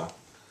Portia,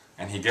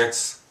 and he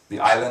gets the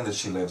island that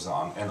she lives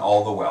on, and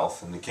all the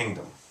wealth in the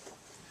kingdom.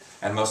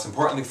 And most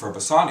importantly for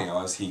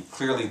Bassanio, as he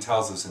clearly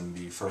tells us in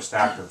the first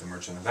act of The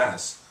Merchant of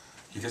Venice,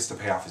 he gets to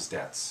pay off his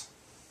debts.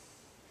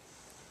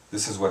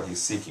 This is what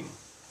he's seeking.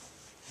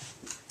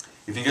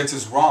 If he gets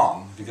it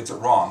wrong,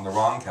 the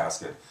wrong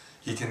casket,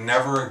 he can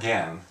never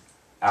again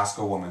ask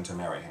a woman to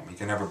marry him. He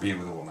can never be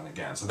with a woman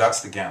again. So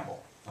that's the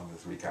gamble of the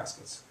three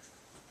caskets.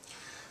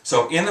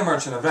 So in The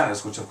Merchant of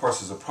Venice, which of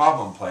course is a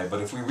problem play,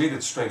 but if we read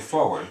it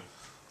straightforward,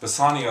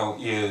 Bassanio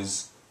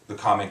is the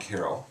comic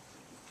hero.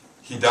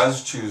 He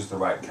does choose the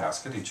right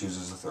casket. He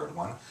chooses the third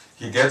one.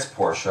 He gets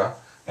Portia,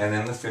 and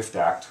in the fifth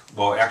act,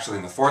 well, actually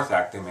in the fourth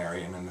act they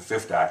marry, and in the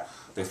fifth act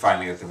they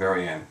finally, at the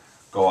very end,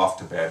 go off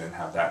to bed and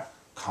have that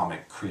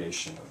comic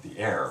creation of the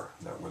heir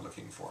that we're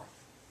looking for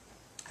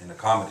in a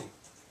comedy.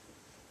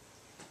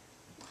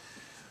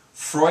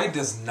 Freud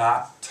does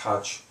not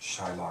touch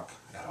Shylock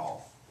at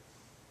all.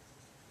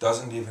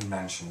 Doesn't even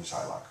mention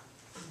Shylock.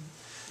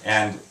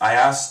 And I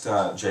asked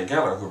Jay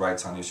Geller, who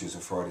writes on issues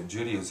of Freud and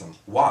Judaism,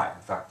 why?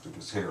 In fact, it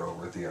was here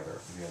over at the other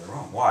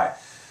room. Why?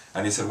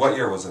 And he said, what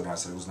year was it? And I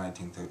said, it was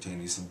 1913.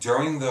 He said,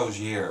 during those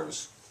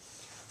years,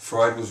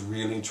 Freud was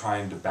really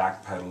trying to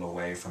backpedal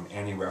away from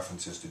any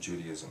references to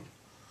Judaism.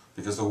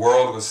 Because the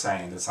world was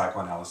saying that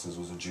psychoanalysis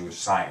was a Jewish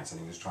science,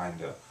 and he was trying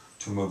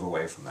to move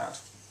away from that.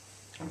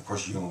 And of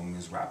course, Jung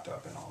is wrapped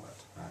up in all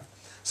that. Right?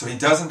 So he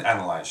doesn't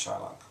analyze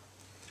Shylock.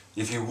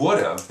 If he would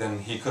have, then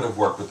he could have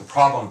worked with the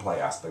problem play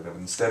aspect of it.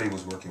 Instead, he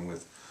was working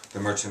with The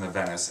Merchant of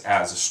Venice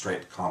as a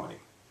straight comedy.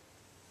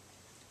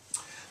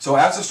 So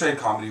as a straight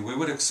comedy, we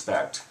would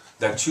expect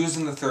that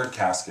choosing the third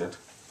casket,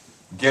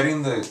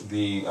 getting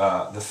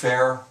the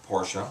fair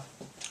Portia,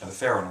 the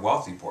fair and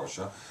wealthy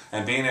Portia,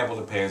 and being able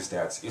to pay his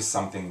debts is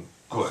something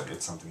good.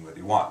 It's something that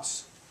he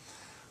wants.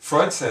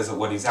 Freud says that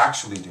what he's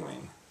actually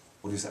doing,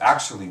 what he's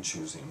actually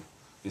choosing,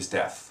 is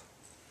death.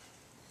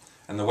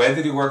 And the way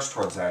that he works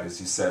towards that is,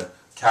 he said,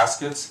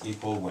 caskets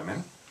equal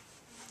women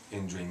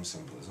in dream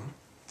symbolism.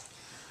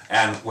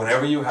 And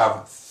whenever you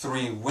have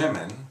three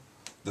women,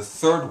 the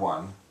third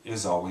one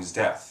is always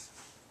death.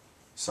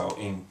 So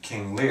in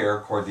King Lear,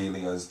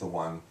 Cordelia is the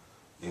one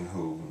in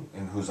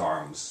whose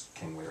arms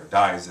King Lear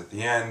dies at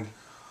the end.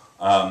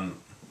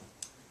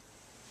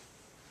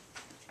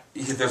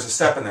 There's a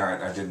step in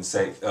there I didn't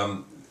say.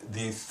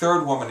 The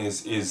third woman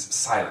is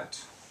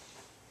silent.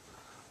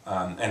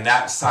 And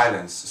that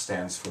silence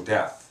stands for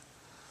death.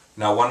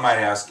 Now, one might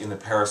ask, in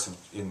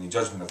the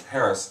Judgment of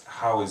Paris,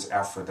 how is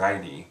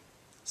Aphrodite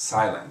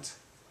silent?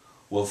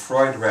 Well,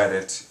 Freud read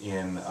it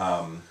in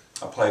a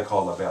play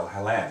called La Belle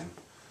Hélène,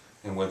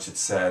 in which it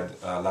said,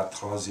 la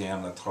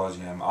troisième,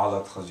 à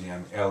la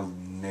troisième, elle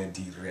ne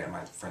dit rien.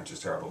 My French is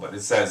terrible, but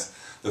it says,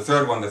 the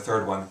third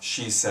one,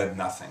 she said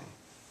nothing.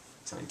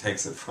 So he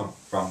takes it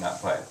from that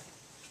play.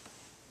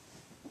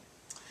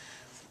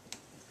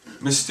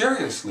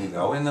 Mysteriously,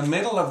 though, in the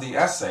middle of the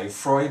essay,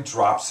 Freud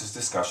drops his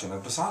discussion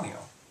of Bassanio.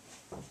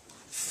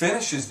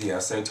 Finishes the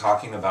essay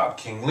talking about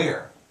King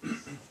Lear.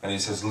 And he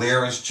says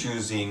Lear is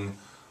choosing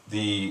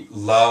the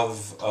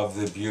love of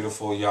the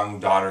beautiful young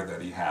daughter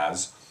that he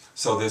has.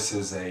 So this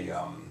is a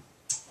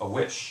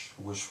wish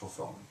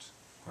fulfillment,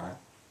 right?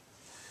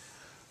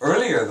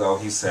 Earlier, though,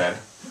 he said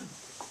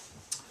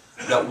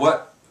that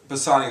what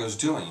Bassanio is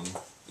doing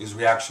is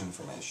reaction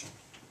formation.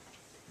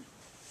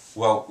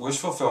 Well, wish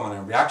fulfillment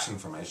and reaction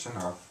formation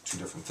are two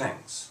different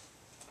things.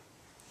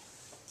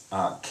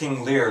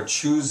 King Lear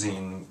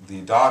choosing the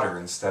daughter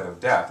instead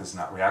of death is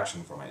not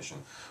reaction formation.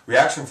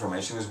 Reaction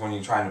formation is when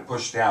you're trying to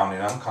push down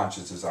an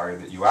unconscious desire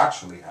that you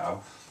actually have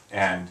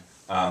and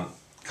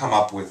come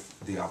up with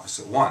the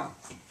opposite one.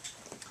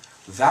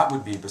 That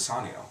would be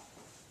Bassanio.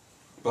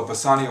 But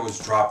Bassanio was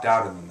dropped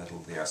out in the middle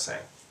of the essay.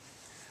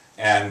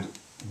 And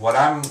what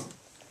I'm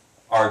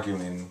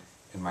arguing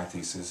in my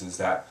thesis is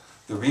that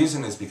the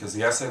reason is because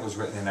the essay was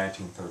written in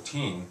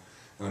 1913,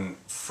 when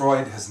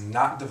Freud has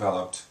not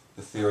developed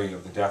the theory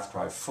of the death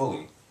drive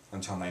fully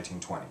until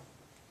 1920.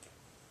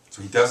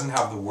 So he doesn't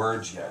have the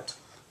words yet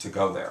to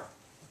go there,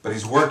 but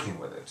he's working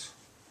with it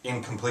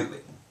incompletely.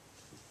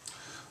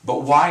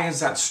 But why is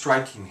that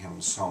striking him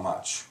so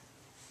much?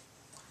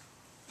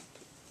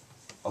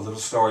 A little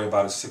story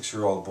about a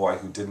 6-year-old boy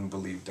who didn't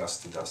believe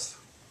dust to dust.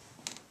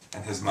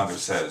 And his mother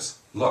says,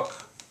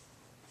 look,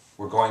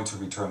 we're going to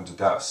return to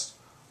dust.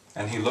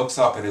 And he looks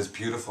up at his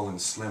beautiful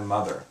and slim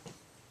mother,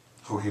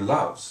 who he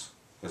loves,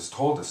 has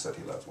told us that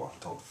he loves, well,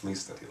 told the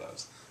fleece that he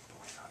loves, but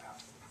we found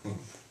out.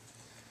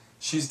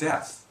 She's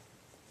death.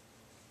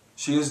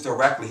 She is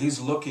directly, he's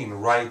looking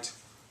right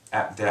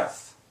at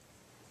death.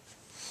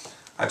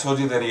 I told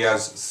you that he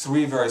has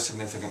 3 very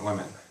significant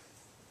women.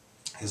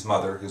 His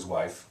mother, his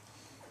wife,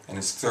 and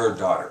his 3rd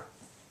daughter.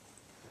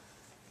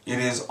 It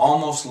is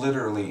almost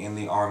literally in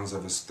the arms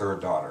of his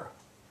 3rd daughter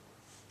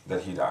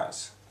that he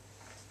dies.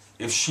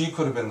 If she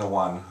could have been the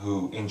one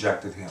who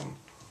injected him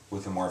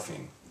with the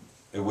morphine,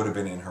 it would have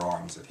been in her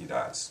arms that he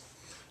dies.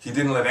 He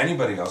didn't let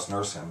anybody else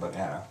nurse him but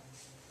Anna.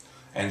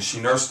 And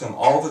she nursed him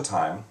all the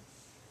time.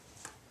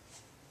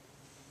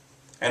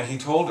 And he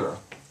told her,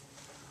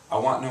 I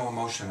want no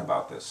emotion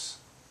about this.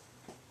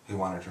 He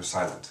wanted her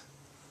silent.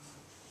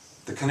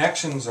 The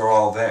connections are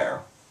all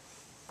there.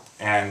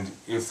 And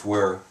if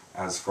we're,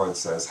 as Freud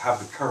says, have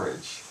the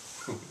courage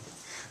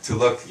to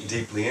look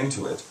deeply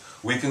into it,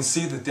 we can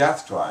see the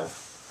death drive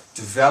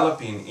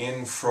developing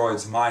in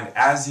Freud's mind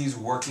as he's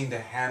working to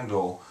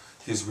handle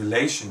his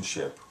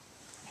relationship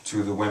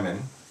to the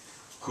women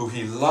who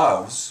he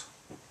loves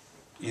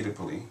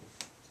Oedipally,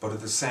 but at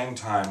the same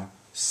time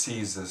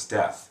sees as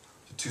death,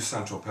 the 2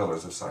 central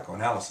pillars of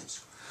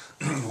psychoanalysis,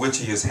 which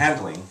he is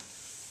handling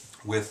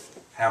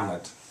with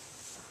Hamlet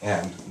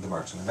and The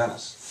Merchant of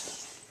Venice.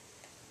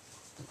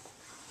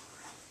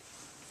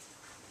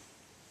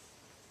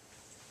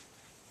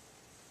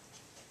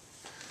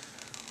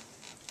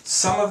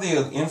 Some of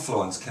the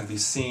influence can be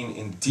seen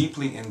in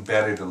deeply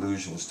embedded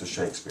allusions to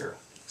Shakespeare.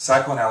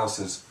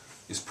 Psychoanalysis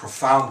is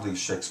profoundly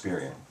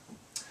Shakespearean.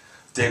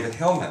 David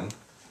Hillman,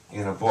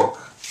 in a book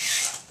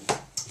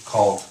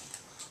called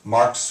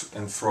Marx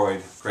and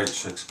Freud, Great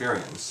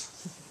Shakespeareans,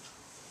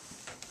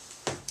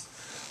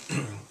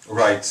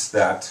 writes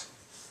that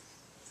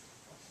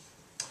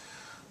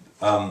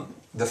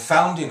the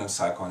founding of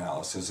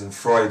psychoanalysis in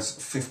Freud's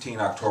 15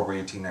 October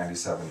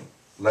 1897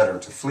 letter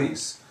to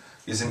Fleece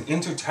is an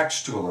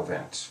intertextual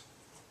event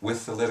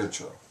with the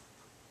literature,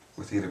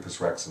 with Oedipus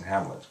Rex and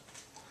Hamlet.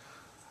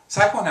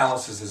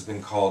 Psychoanalysis has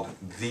been called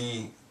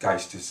the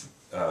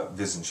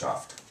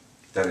Geisteswissenschaft,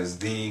 that is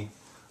the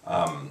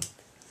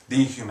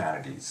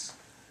humanities.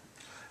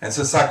 And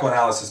so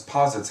psychoanalysis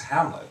posits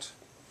Hamlet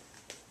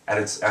at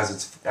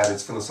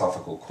its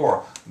philosophical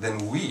core,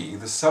 then we,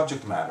 the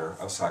subject matter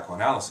of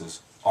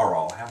psychoanalysis, are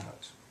all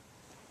Hamlet.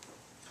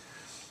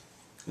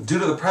 Due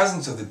to the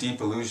presence of the deep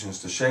allusions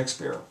to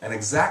Shakespeare, an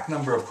exact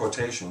number of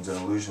quotations and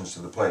allusions to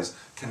the plays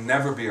can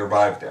never be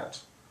arrived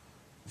at.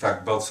 In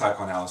fact, both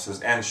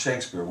psychoanalysis and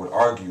Shakespeare would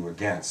argue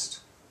against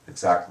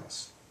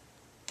exactness.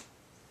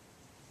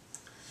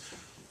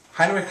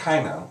 Heinrich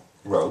Heine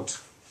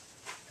wrote,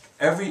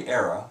 "Every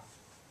era,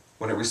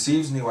 when it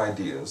receives new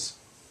ideas,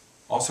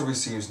 also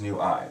receives new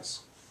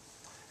eyes,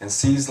 and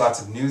sees lots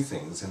of new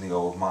things in the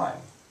old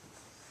mind."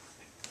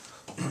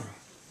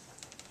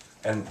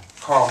 And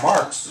Karl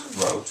Marx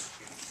wrote,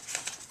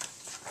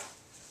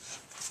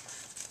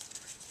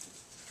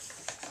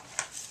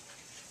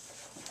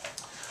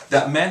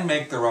 that men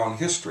make their own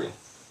history,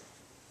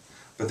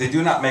 but they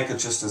do not make it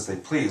just as they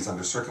please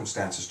under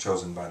circumstances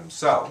chosen by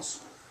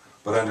themselves,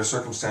 but under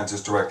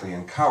circumstances directly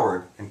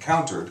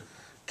encountered,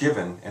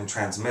 given, and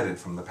transmitted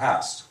from the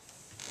past.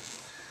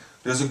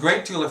 There's a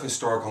great deal of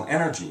historical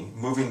energy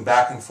moving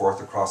back and forth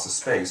across the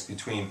space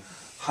between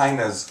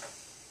Heine's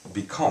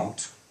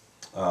bekommt,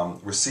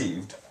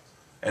 received,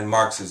 and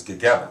Marx's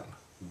gegeben,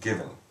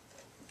 given.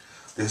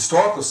 The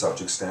historical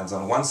subject stands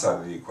on one side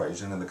of the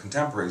equation and the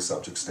contemporary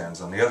subject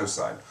stands on the other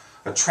side.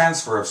 A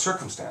transfer of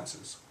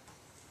circumstances,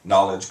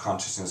 knowledge,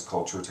 consciousness,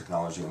 culture,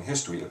 technology, and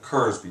history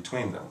occurs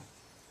between them.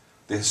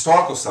 The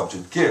historical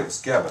subject gives,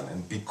 geben,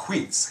 and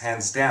bequeaths,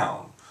 hands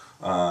down,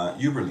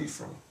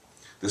 überliefern,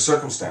 the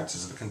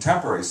circumstances of the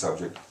contemporary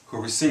subject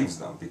who receives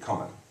them,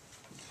 bekommen.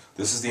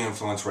 This is the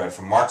influence read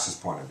from Marx's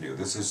point of view.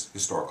 This is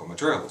historical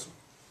materialism.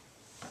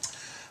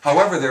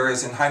 However, there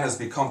is in Heine's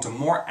bekommt a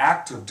more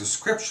active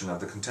description of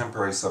the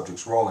contemporary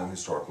subject's role in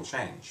historical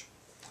change,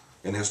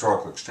 in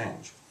historical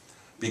exchange.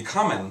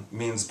 Bekommen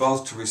means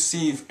both to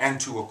receive and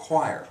to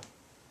acquire.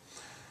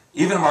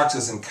 Even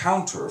Marx's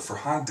encounter for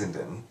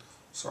Handenden,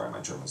 sorry,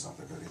 my German's not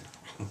that good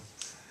either,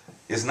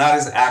 is not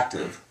as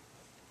active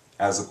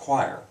as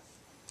acquire.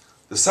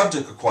 The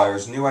subject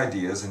acquires new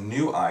ideas and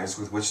new eyes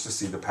with which to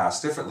see the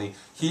past differently.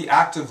 He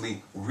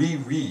actively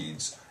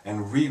rereads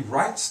and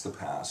rewrites the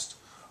past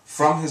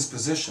from his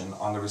position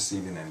on the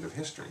receiving end of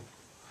history.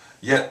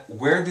 Yet,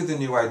 where do the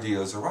new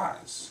ideas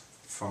arise?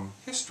 From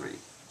history,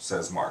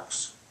 says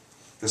Marx.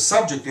 The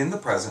subject in the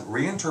present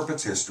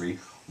reinterprets history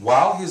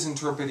while his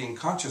interpreting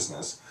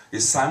consciousness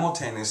is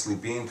simultaneously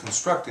being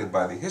constructed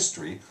by the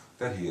history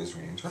that he is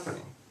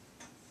reinterpreting.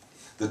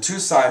 The two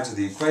sides of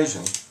the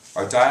equation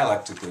are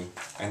dialectically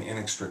and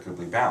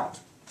inextricably bound.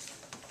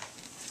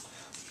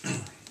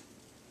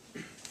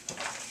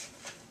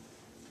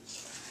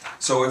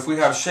 So if we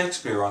have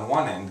Shakespeare on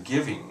one end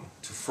giving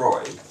to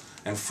Freud,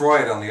 and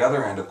Freud on the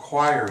other end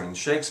acquiring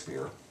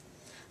Shakespeare,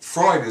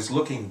 Freud is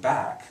looking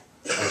back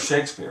at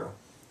Shakespeare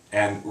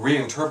and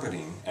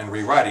reinterpreting and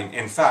rewriting.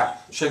 In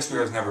fact,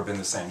 Shakespeare has never been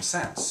the same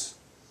since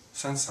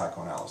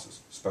psychoanalysis,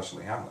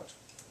 especially Hamlet.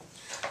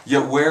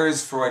 Yet where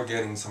is Freud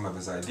getting some of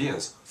his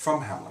ideas?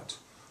 From Hamlet,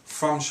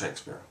 from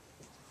Shakespeare.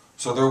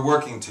 So they're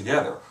working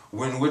together.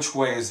 In which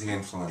way is the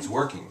influence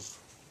working?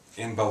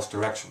 In both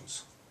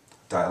directions,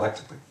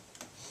 dialectically.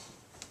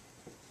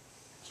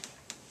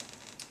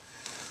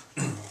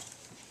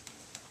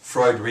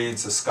 Freud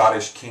reads the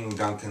Scottish King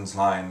Duncan's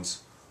lines,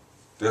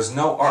 "There's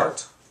no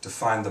art to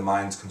find the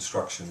mind's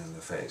construction in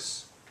the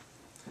face."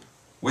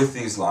 With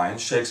these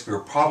lines, Shakespeare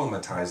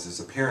problematizes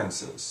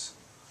appearances.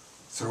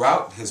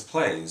 Throughout his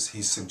plays,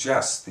 he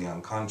suggests the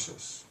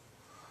unconscious.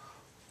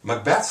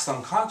 Macbeth's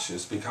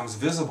unconscious becomes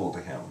visible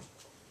to him.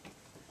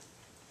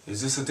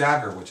 Is this a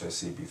dagger which I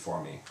see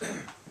before me?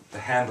 The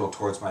handle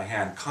towards my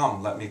hand,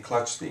 come, let me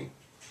clutch thee.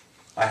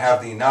 I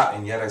have thee not,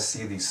 and yet I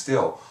see thee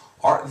still.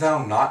 Art thou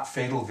not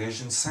fatal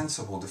vision,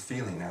 sensible to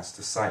feeling as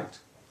to sight?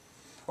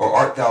 Or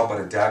art thou but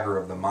a dagger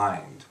of the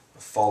mind, a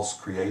false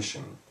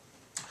creation,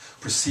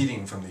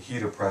 proceeding from the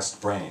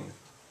heat-oppressed brain?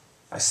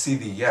 I see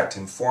thee yet,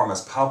 in form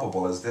as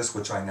palpable as this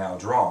which I now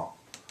draw.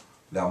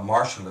 Thou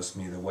marshallest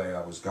me the way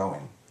I was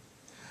going.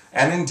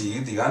 And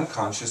indeed, the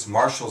unconscious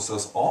marshals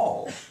us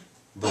all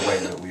the way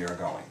that we are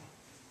going.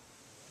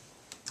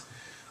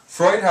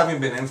 Freud, having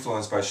been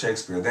influenced by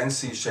Shakespeare, then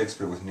sees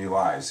Shakespeare with new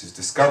eyes. His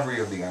discovery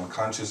of the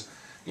unconscious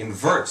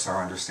inverts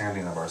our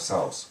understanding of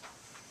ourselves.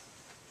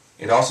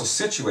 It also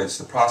situates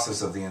the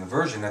process of the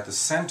inversion at the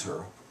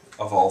center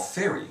of all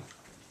theory.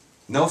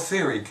 No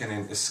theory can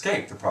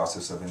escape the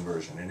process of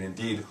inversion, and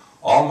indeed,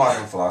 all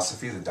modern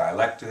philosophy, the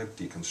dialectic,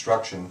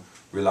 deconstruction,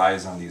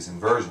 relies on these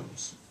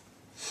inversions.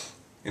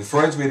 In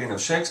Freud's reading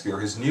of Shakespeare,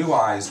 his new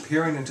eyes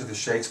peering into the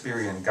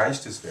Shakespearean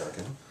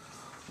Geisteswerken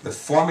that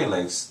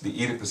formulates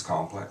the Oedipus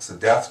complex, the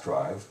death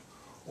drive,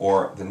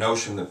 or the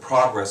notion that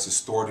progress is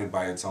thwarted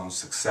by its own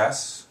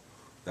success.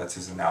 That's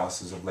his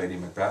analysis of Lady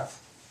Macbeth.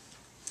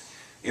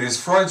 It is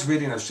Freud's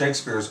reading of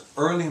Shakespeare's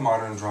early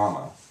modern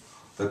drama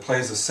that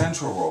plays a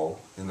central role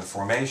in the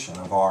formation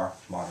of our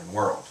modern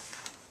world.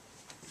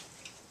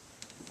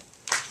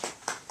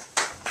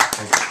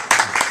 Thank you.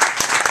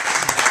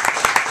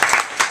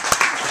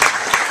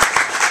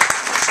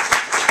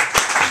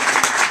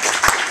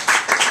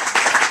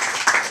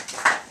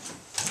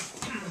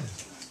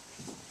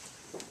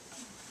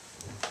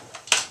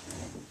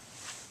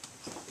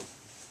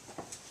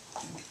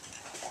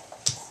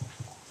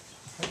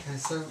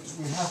 So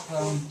we have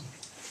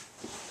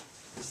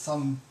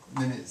some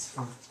minutes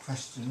for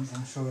questions.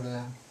 I'm sure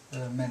there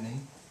are many.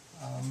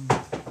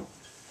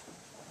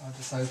 I'll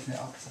just open it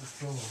up to the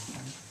floor. I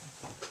think.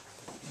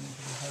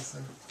 Anybody has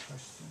a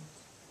question?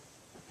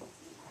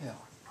 Yeah.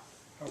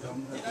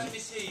 Did I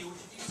mishear you?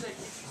 Did you say?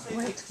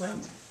 Wait.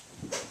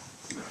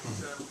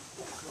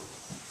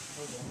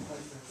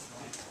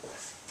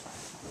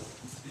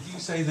 Did you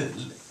say that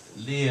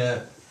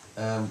Lear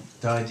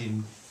died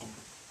in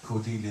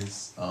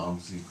Cordelia's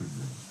arms? He couldn't.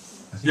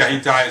 Yeah, he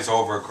dies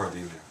over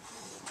Cordelia.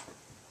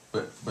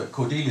 But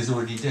Cordelia's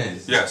already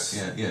dead. Yes.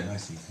 Yeah, I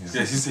see.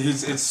 Yeah. Yes,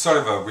 it's sort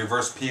of a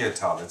reverse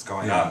pietà that's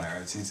going on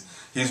there.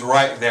 He's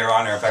right there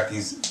on her. In fact,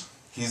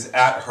 he's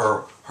at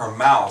her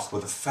mouth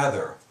with a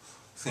feather,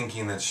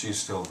 thinking that she's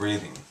still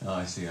breathing. Oh,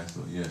 I see. I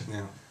thought, yeah.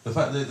 Yeah. The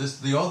fact that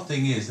the odd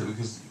thing is that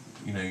because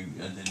and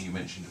then you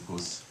mentioned, of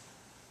course,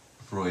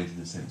 Freud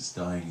in a sense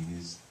dying in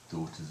his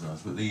daughter's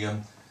arms,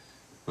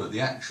 but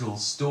the actual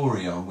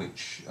story on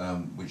which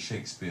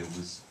Shakespeare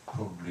was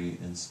probably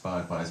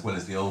inspired by, as well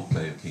as the old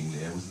play of King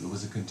Lear,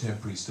 was a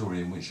contemporary story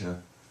in which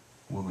a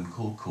woman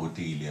called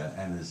Cordelia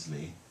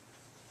Annesley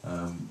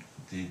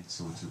did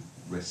sort of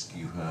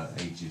rescue her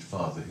aged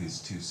father, whose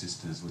two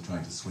sisters were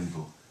trying to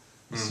swindle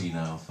the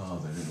senile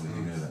father. I don't know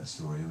whether you know that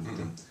story.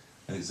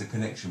 And it's a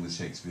connection with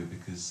Shakespeare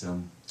because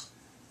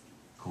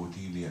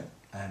Cordelia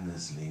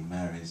Annesley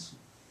marries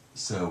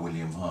Sir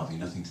William Harvey,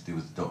 nothing to do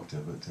with the doctor,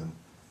 but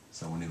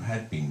someone who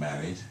had been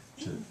married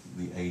to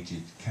the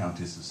aged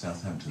Countess of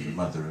Southampton, the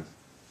mother of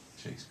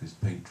Shakespeare's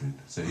patron.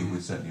 So he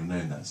would certainly have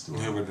known that story.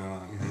 He would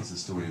know. And it's a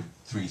story of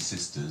three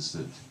sisters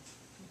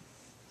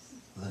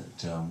that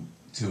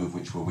two of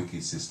which were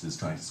wicked sisters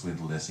trying to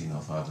swindle their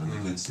senile father, and the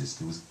good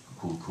sister was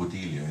called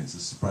Cordelia. And it's a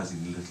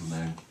surprisingly little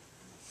known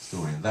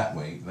story. And that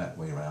way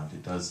around,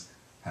 it does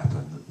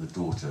happen that the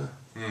daughter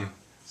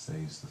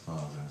saves the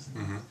father.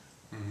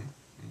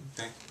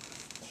 Thank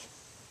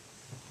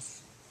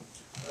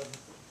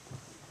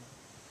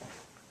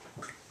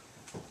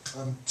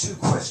Two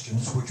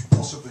questions which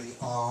possibly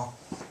are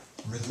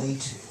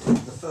related.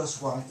 The first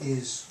one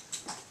is,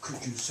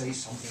 could you say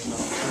something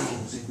about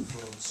Hegel's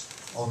influence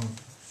on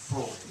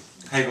Freud?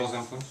 Hegel's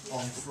influence?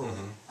 On Freud.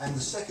 And the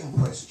second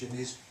question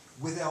is,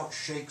 without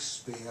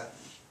Shakespeare,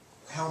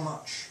 how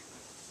much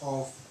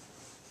of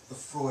the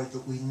Freud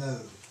that we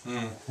know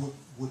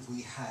would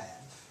we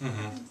have?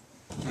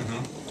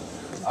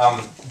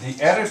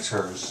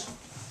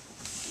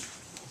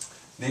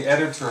 The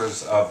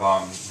editors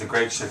of the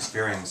Great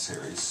Shakespearean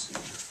series,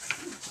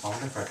 I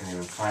wonder if I can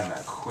even find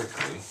that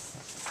quickly.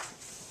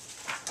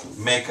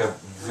 make a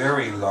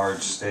very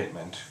large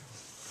statement.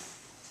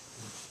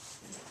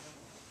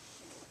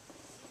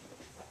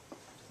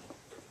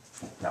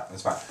 No,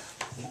 that's fine.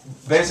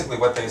 Basically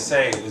what they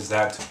say is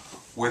that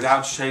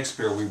without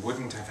Shakespeare we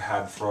wouldn't have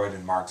had Freud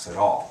and Marx at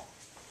all.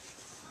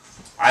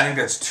 I think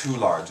that's too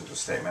large of a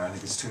statement. I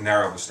think it's too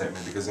narrow of a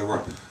statement because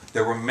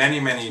there were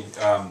many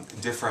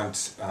different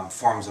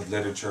forms of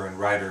literature and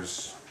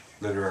writers,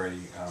 literary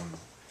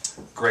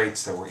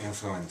greats that were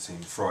influencing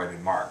Freud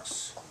and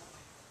Marx,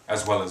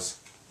 as well as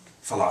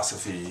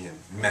philosophy and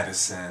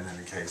medicine in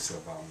the case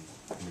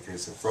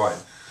of Freud.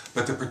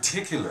 But the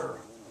particular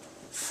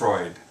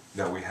Freud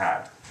that we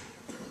had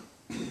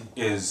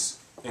is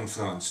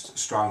influenced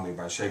strongly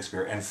by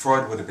Shakespeare, and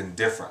Freud would have been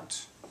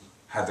different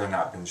had there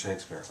not been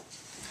Shakespeare.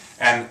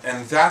 And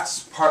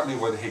that's partly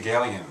where the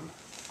Hegelian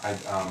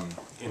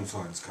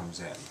influence comes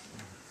in.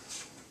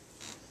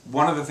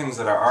 One of the things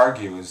that I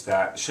argue is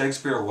that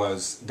Shakespeare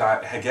was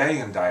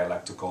Hegelian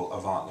dialectical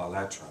avant la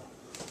lettre.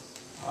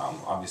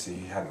 Obviously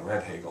he hadn't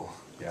read Hegel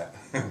yet.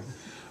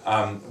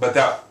 But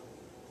that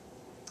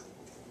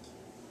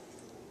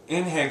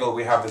in Hegel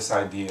we have this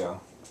idea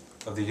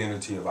of the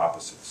unity of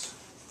opposites,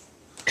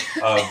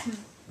 of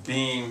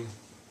being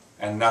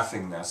and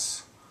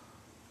nothingness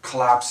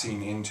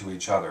collapsing into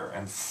each other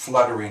and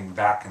fluttering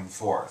back and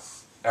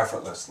forth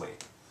effortlessly,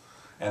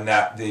 and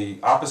that the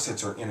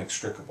opposites are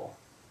inextricable.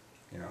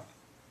 You know,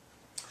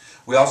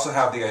 we also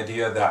have the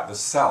idea that the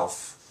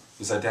self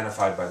is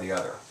identified by the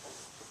other,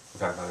 in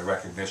fact, by the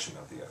recognition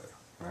of the other.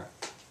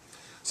 Right?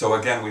 So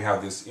again, we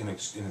have this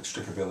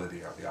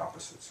inextricability of the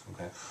opposites.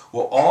 Okay.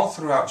 Well, all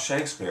throughout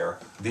Shakespeare,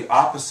 the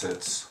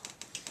opposites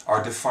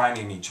are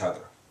defining each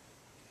other.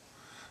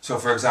 So,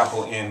 for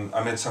example, in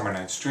A Midsummer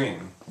Night's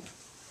Dream,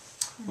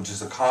 which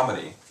is a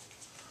comedy,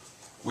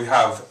 we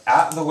have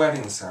at the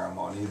wedding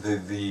ceremony,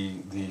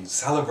 the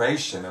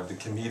celebration of the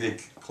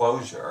comedic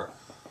closure,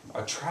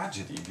 a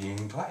tragedy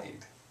being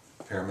played,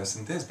 Pyramus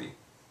and Thisbe,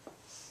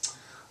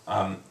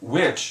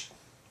 which,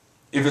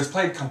 if it's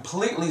played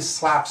completely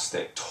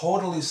slapstick,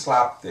 totally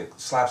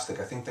slapstick,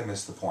 I think they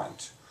missed the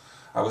point.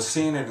 I was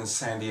seeing it in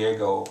San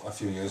Diego a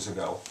few years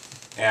ago,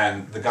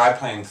 and the guy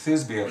playing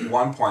Thisbe at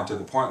one point, to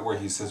the point where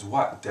he says,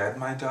 "What, dead,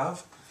 my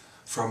dove?"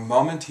 For a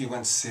moment he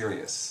went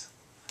serious.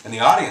 And the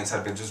audience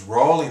had been just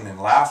rolling in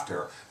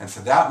laughter, and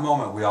for that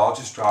moment we all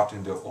just dropped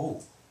into,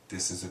 "Oh,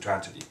 this is a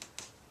tragedy,"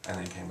 and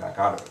then came back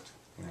out of it.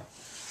 You know,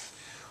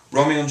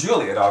 Romeo and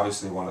Juliet,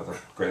 obviously one of the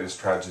greatest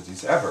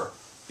tragedies ever,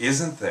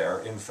 isn't there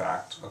in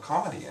fact a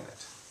comedy in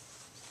it?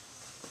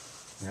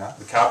 Yeah,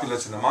 the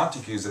Capulets and the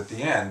Montagues at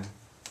the end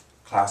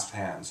clasp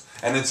hands,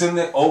 and it's in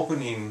the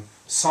opening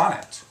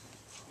sonnet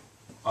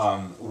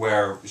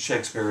where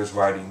Shakespeare is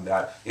writing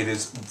that it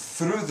is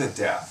through the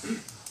death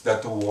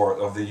that the war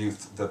of the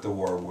youth, that the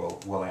war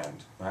will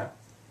end, right?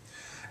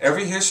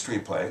 Every history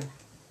play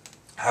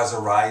has a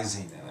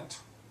rising in it.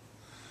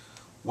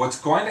 What's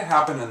going to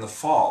happen in the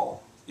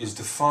fall is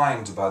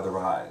defined by the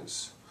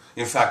rise.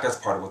 In fact, that's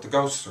part of what the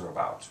ghosts are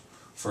about.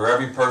 For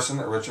every person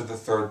that Richard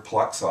III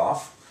plucks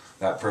off,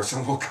 that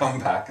person will come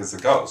back as a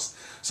ghost.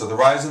 So the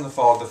rise and the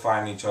fall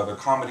define each other,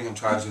 comedy and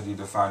tragedy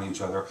define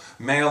each other,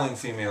 male and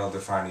female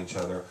define each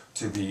other,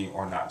 to be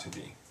or not to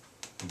be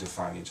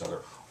define each other,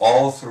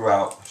 all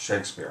throughout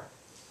Shakespeare.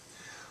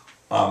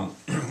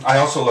 I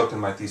also looked in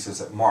my thesis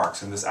at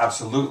Marx, and this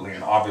absolutely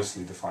and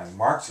obviously defined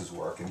Marx's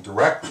work, and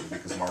directly,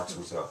 because Marx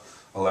was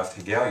a left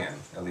Hegelian,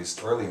 at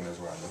least early in his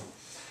writing.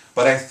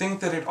 But I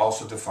think that it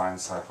also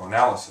defines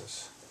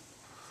psychoanalysis,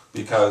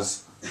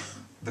 because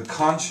the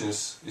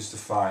conscious is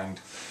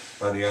defined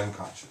by the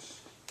unconscious.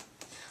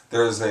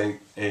 There is a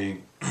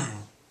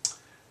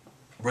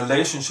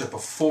relationship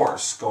of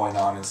force going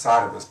on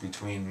inside of us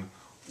between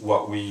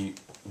what we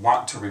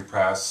want to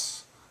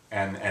repress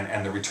and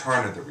the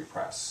return of the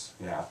repress.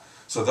 Yeah.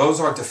 So those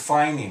are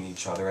defining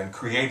each other and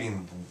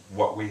creating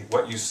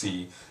what you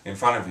see in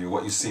front of you,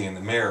 what you see in the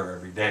mirror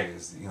every day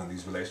is, you know,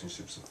 these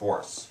relationships of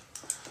force.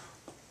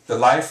 The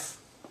life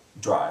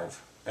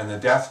drive and the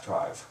death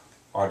drive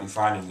are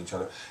defining each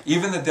other.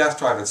 Even the death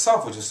drive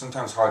itself, which is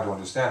sometimes hard to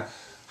understand,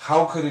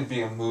 how could it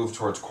be a move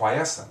towards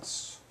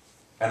quiescence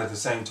and at the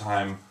same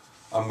time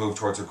a move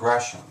towards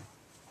aggression?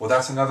 Well,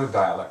 that's another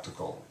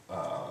dialectical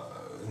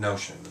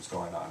notion that's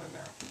going on in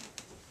there.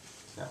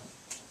 Yeah.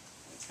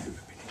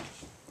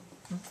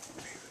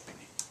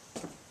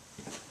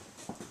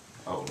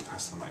 Oh,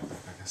 pass the mic back,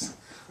 I guess.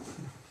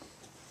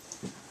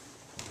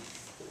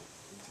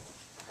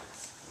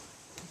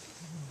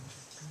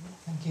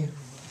 Thank you.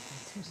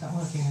 Is that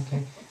working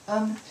okay?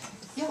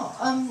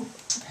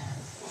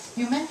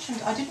 You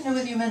mentioned, I didn't know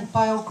whether you meant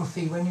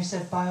biography when you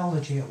said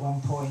biology at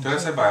one point. Did I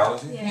say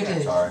biology? Yeah. You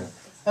did. Sorry.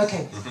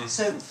 Okay,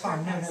 so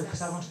fine, no,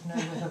 because I wanted to know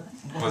whether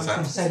what I was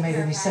going to say made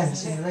any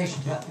sense in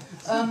relation to that.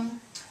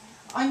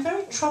 I'm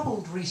very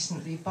troubled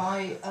recently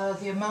by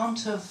the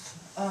amount of...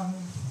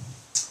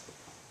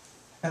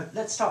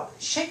 let's start.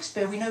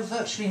 Shakespeare, we know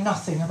virtually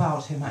nothing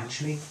about him,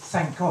 actually,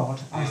 thank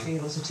God, I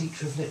feel, as a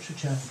teacher of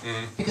literature,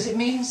 because it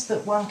means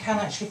that one can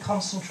actually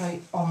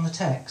concentrate on the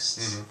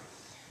text.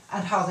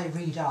 and how they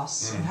read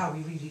us and how we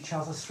read each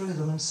other through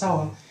them and so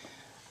on.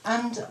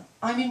 And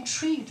I'm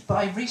intrigued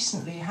by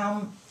recently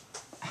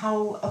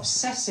how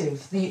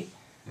obsessive the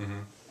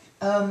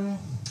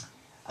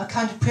a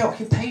kind of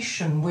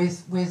preoccupation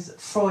with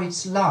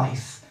Freud's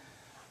life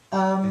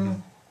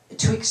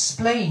to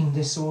explain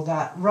this or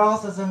that,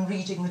 rather than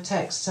reading the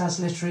texts as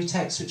literary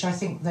texts, which I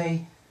think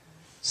they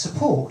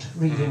support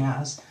reading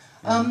as.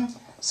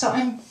 So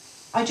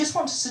I just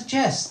want to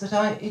suggest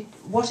that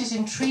what is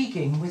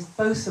intriguing with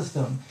both of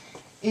them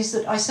is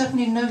that I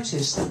certainly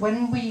noticed that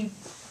when we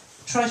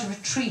try to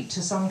retreat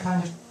to some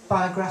kind of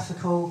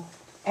biographical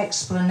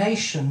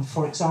explanation,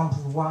 for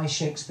example, why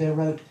Shakespeare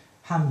wrote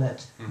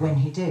Hamlet when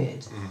he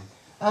did,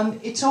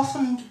 it's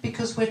often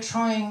because we're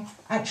trying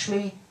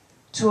actually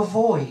to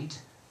avoid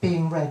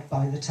being read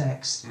by the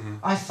text.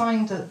 I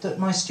find that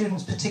my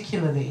students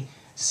particularly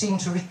seem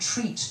to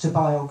retreat to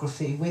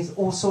biography with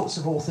all sorts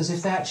of authors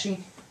if they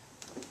actually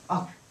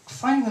are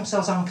finding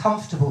themselves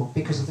uncomfortable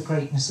because of the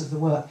greatness of the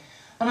work.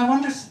 And I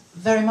wonder if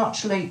very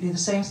much lately the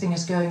same thing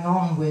is going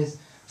on with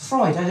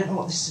Freud. I don't know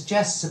what this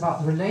suggests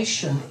about the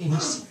relation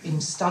in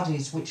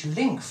studies which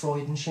link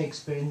Freud and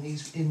Shakespeare in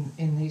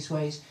these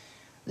ways.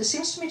 There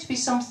seems to me to be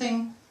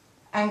something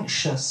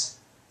anxious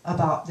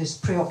about this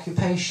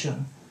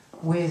preoccupation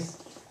with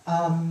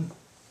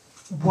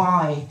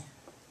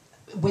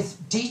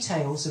with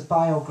details of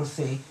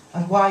biography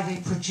and why they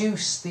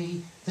produce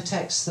the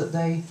texts that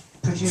they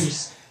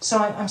produce. So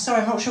I'm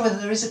sorry, I'm not sure whether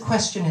there is a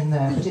question in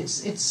there, but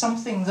it's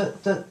something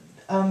that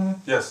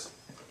yes.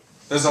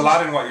 There's a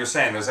lot in what you're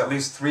saying. There's at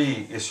least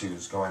 3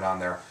 issues going on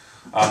there.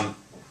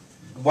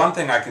 One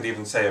thing I could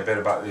even say a bit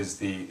about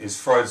is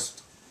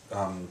Freud's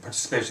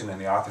participation in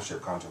the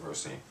authorship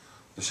controversy,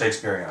 the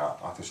Shakespearean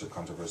authorship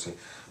controversy,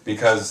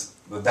 because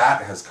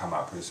that has come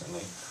up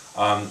recently.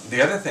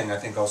 The other thing I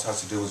think also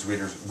has to do with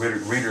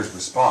readers'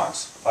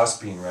 response, us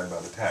being read by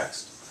the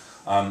text.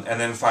 And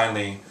then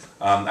finally,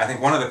 I think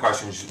one of the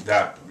questions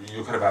that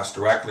you could have asked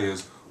directly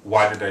is,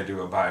 why did I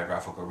do a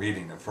biographical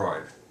reading of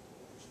Freud?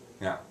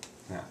 Yeah.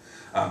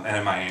 And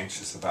am I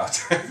anxious about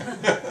it?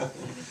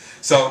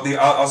 So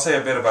I'll say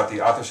a bit about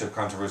the authorship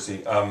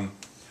controversy.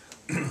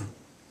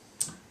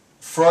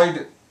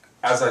 Freud,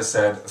 as I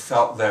said,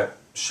 felt that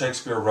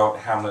Shakespeare wrote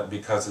Hamlet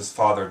because his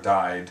father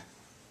died,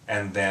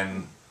 and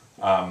then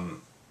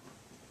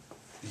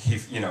he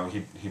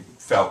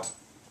felt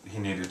he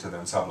needed to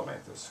then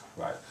sublimate this,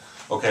 right?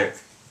 Okay,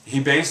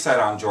 he based that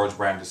on George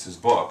Brandis's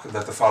book,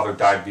 that the father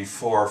died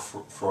before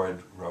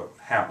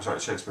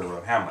Shakespeare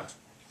wrote Hamlet.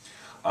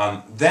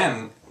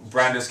 Then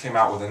Brandis came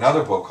out with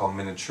another book called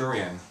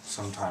Minichurian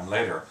sometime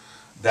later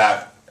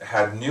that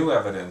had new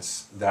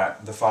evidence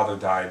that the father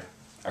died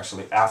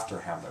actually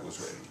after Hamlet was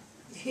written.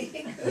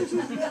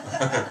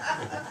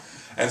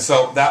 And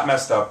so that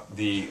messed up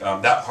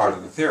that part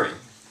of the theory.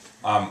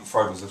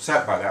 Freud was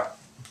upset by that.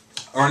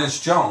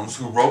 Ernest Jones,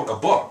 who wrote a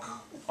book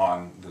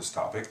on this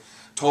topic,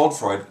 told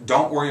Freud,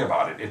 don't worry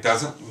about it. It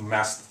doesn't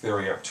mess the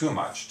theory up too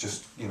much.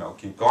 Just,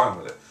 keep going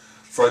with it.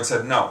 Freud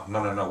said, no,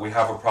 we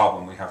have a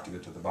problem. We have to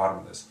get to the bottom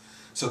of this.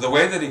 So the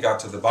way that he got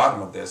to the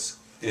bottom of this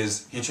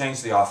is he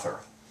changed the author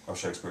of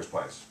Shakespeare's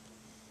plays.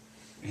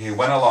 He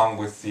went along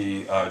with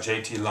the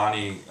J.T.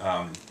 Lonnie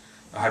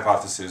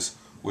hypothesis,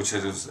 which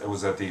it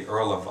was that the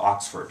Earl of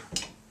Oxford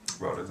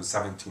wrote it, the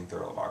 17th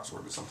Earl of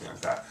Oxford or something like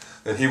that,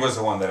 that he was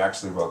the one that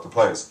actually wrote the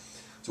plays.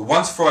 So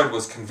once Freud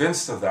was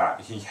convinced of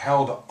that, he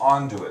held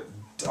on to it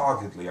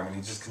doggedly. I mean,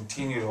 he just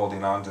continued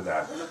holding on to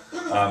that.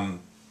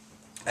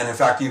 And in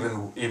fact,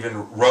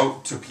 even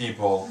wrote to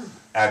people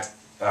at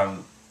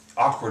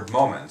awkward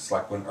moments,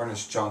 like when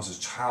Ernest Jones's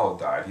child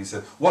died. He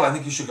said, "Well, I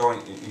think you should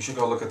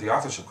go look at the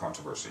authorship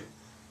controversy."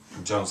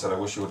 And Jones said, "I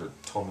wish you would have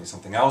told me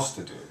something else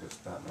to do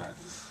with that night."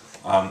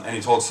 And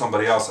he told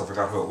somebody else, I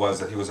forgot who it was,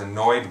 that he was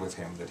annoyed with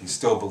him, that he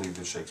still believed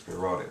that Shakespeare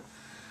wrote it.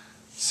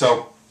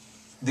 So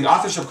the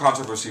authorship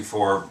controversy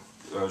for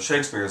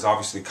Shakespeare has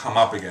obviously come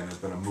up again. There's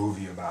been a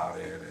movie about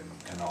it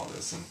and all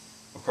this. And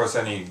of course,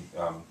 any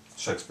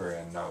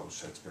Shakespearean knows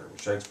Shakespeare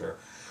was Shakespeare.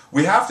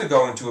 We have to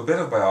go into a bit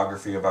of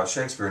biography about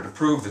Shakespeare to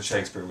prove that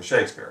Shakespeare was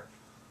Shakespeare.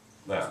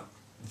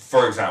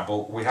 For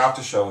example, we have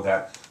to show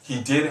that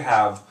he did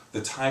have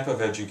the type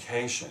of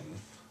education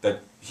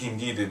that he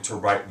needed to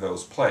write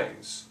those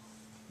plays.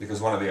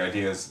 Because one of the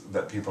ideas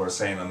that people are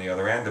saying on the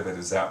other end of it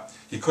is that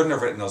he couldn't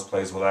have written those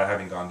plays without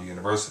having gone to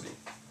university.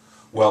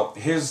 Well,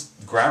 his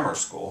grammar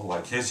school,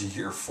 like his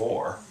year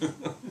 4,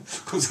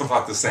 was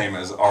about the same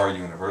as our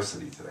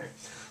university today.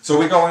 So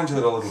we go into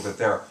it a little bit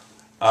there.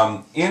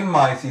 In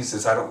my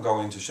thesis, I don't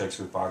go into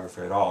Shakespeare's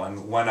biography at all.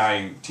 And when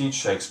I teach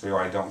Shakespeare,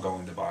 I don't go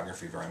into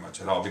biography very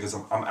much at all, because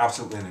I'm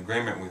absolutely in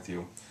agreement with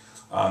you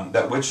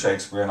that with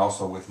Shakespeare and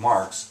also with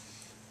Marx,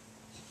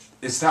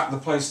 it's not the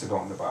place to go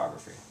into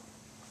biography.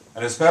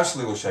 And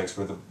especially with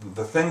Shakespeare,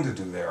 the thing to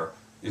do there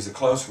is a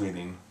close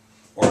reading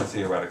or a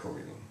theoretical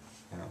reading.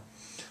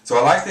 So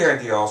I like the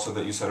idea also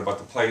that you said about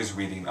the plays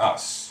reading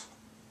us,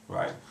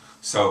 right?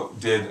 So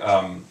did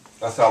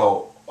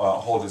Othello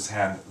hold his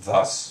hand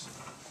thus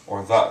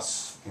or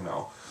thus?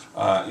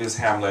 Is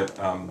Hamlet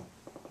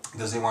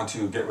does he want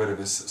to get rid of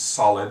his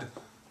solid,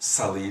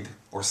 sullied,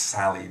 or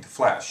sallied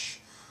flesh?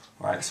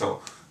 Right?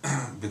 So,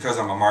 because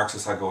I'm a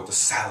Marxist, I go with the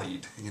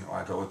sallied, you know,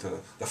 I go with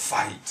the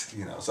fight,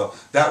 you know. So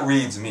that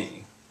reads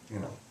me, you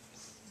know.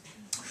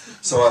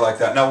 So I like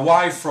that. Now,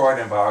 why Freud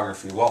and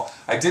biography? Well,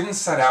 I didn't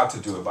set out to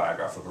do a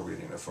biographical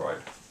reading of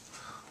Freud.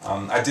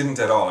 I didn't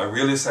at all. I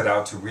really set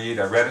out to read.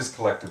 I read his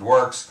collected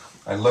works.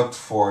 I looked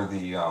for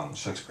the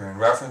Shakespearean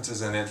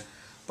references in it.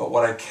 But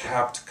what I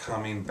kept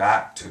coming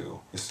back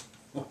to is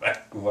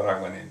what I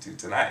went into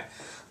tonight.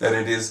 That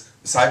it is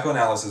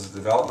psychoanalysis, the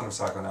development of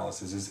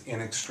psychoanalysis is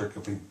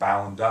inextricably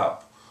bound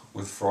up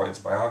with Freud's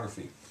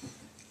biography.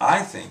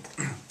 I think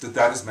that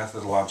that is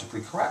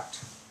methodologically correct.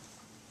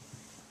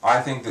 I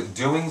think that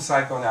doing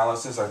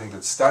psychoanalysis, I think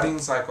that studying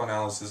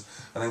psychoanalysis,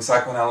 I think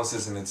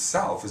psychoanalysis in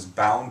itself is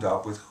bound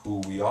up with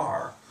who we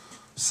are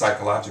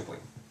psychologically.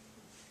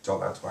 So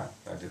that's why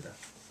I did that.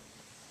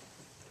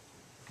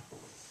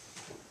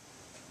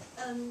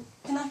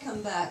 Can I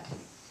come back?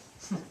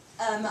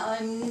 I'm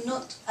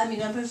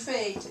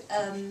afraid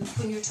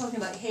when you're talking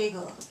about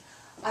Hegel,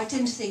 I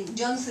tend to think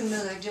Jonathan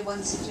Miller did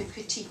once a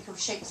critique of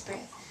Shakespeare,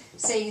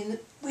 saying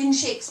in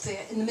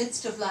Shakespeare, in the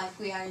midst of life,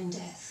 we are in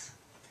death.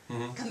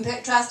 Mm-hmm.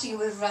 Contrasting it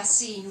with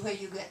Racine, where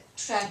you get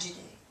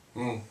tragedy,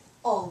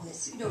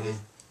 always, you know.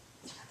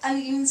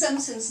 And in some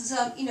senses,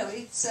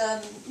 it's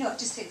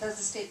just take that as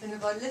a statement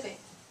about living,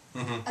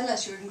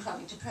 unless you're in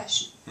chronic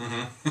depression,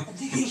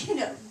 you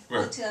know.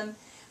 Right. But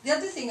the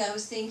other thing I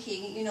was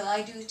thinking,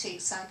 I do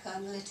take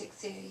psychoanalytic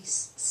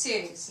theories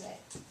seriously,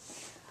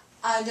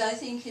 and I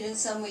think in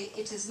some way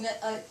it is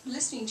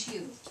listening to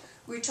you.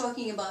 We're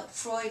talking about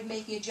Freud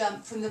making a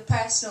jump from the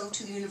personal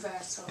to the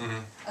universal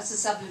as a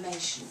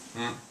sublimation.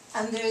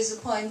 And there is a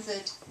point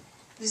that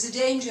there's a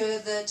danger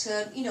that,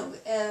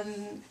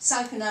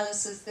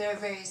 psychoanalysis, there are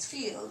various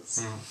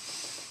fields.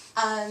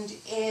 And,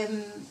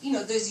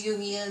 there's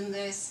Jungian,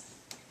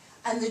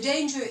 and the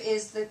danger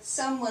is that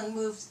someone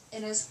moves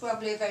in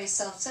probably a very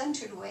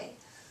self-centered way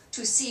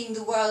to seeing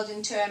the world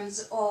in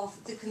terms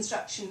of the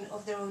construction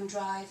of their own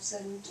drives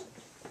and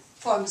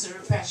forms of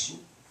repression.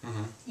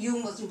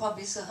 Jung wasn't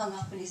probably so hung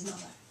up on his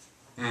mother.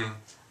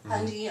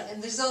 And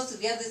and there's also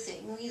the other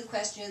thing. The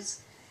question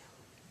is,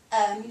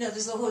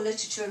 there's the whole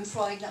literature on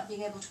Freud not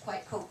being able to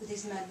quite cope with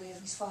his memory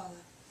of his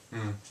father.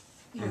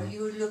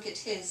 You would look at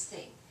his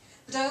thing.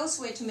 But I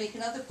also want to make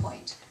another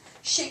point.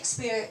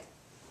 Shakespeare,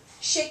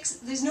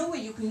 there's no way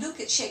you can look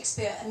at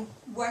Shakespeare and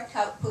work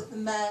out what the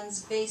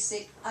man's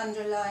basic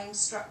underlying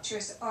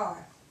structures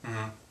are.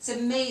 It's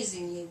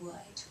amazingly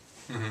wide.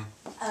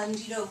 And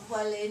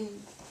while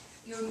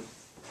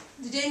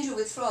the danger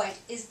with Freud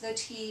is that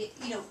he,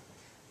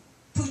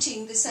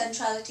 putting the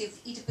centrality of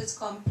Oedipus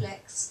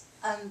complex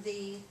and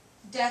the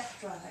death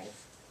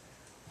drive,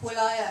 while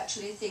I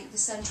actually think the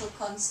central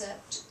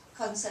concepts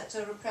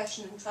are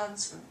repression and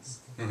transference.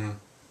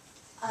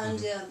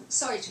 And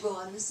sorry to go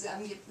on,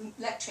 I'm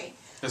lecturing.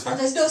 And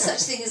there's no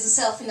such thing as a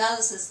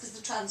self-analysis because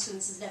the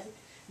transference has never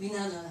been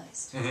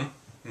analysed.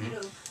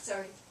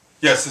 Sorry.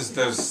 Yes,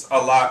 there's a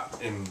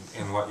lot in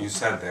what you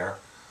said there.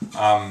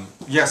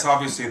 Yes,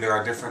 obviously there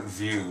are different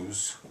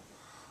views.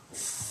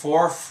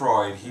 For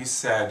Freud, he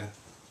said,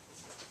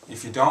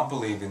 if you don't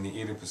believe in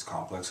the Oedipus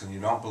complex and you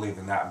don't believe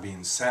in that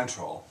being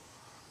central,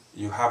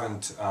 you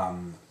haven't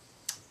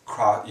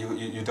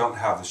you don't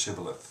have the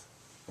shibboleth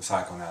of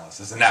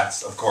psychoanalysis, and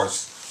that's of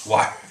course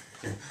why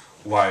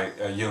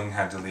Jung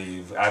had to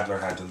leave, Adler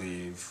had to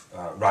leave,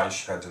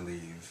 Reich had to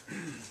leave,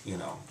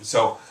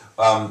 So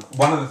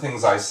one of the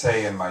things I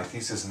say in my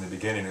thesis in the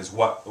beginning is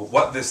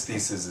what this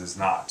thesis is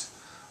not.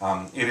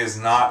 It is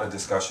not a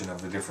discussion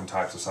of the different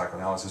types of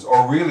psychoanalysis,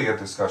 or really a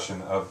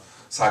discussion of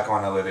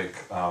psychoanalytic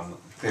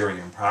theory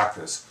and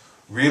practice.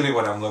 Really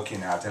what I'm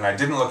looking at, and I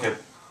didn't look at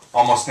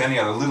almost any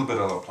other, a little bit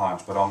of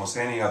Laplanche, but almost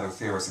any other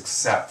theorist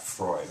except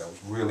Freud. I was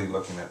really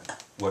looking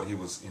at what he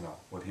was,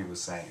 what he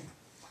was saying.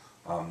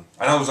 I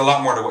know there's a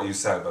lot more to what you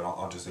said, but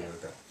I'll just leave it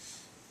at that.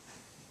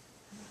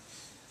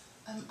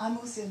 I'm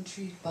also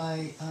intrigued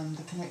by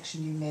the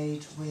connection you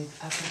made with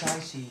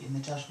Aphrodite in the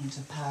Judgment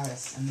of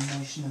Paris and the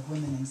notion of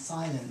women in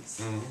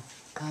silence,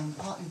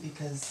 partly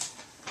because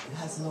it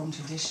has a long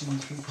tradition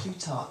through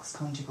Plutarch's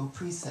conjugal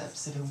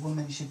precepts that a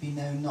woman should be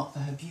known not for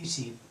her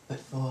beauty, but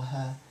for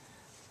her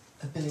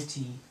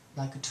ability,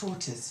 like a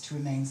tortoise, to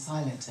remain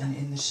silent and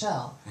in the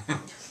shell.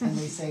 And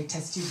they say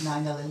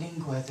testudine nella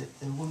lingua, that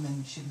the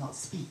woman should not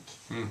speak.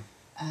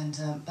 And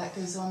that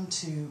goes on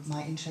to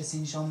my interest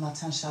in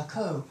Jean-Martin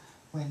Charcot,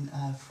 when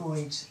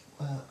Freud,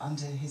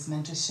 under his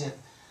mentorship,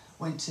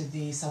 went to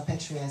the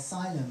Salpêtrière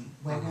Asylum,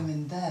 where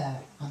women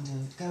there,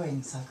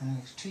 undergoing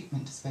psychoanalytic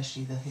treatment,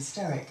 especially the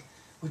hysteric,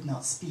 would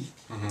not speak.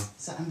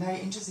 So I'm very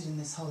interested in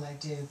this whole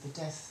idea of the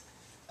death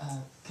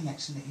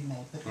connection that you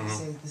made, but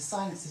also the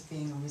silence as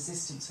being a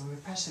resistance or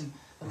repression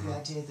of the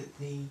idea that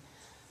the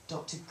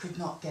doctor could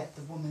not get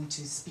the woman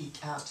to speak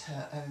out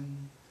her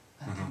own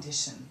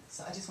condition.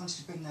 So I just wanted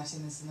to bring that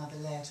in as another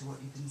layer to what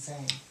you've been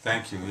saying.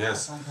 Thank you,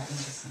 yes. I find that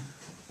interesting.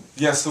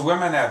 Yes, the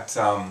women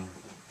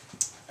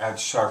at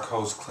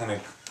Charcot's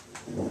clinic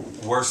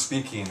were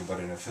speaking, but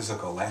in a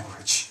physical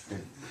language.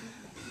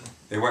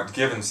 They weren't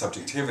given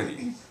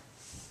subjectivity,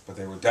 but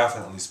they were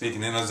definitely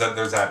speaking. And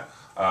there's that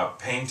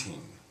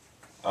painting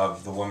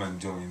of the woman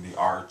doing the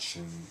arch,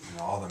 and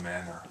all the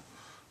men are,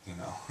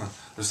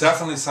 there's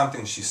definitely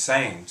something she's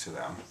saying to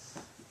them.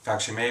 In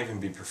fact, she may even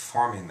be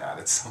performing that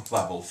at some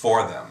level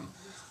for them.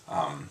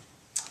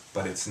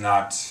 But it's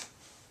not,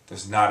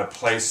 there's not a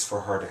place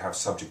for her to have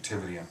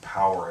subjectivity and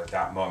power at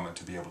that moment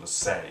to be able to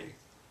say,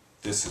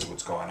 this is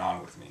what's going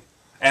on with me.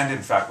 And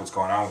in fact, what's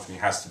going on with me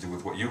has to do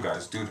with what you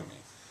guys do to me.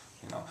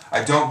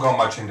 I don't go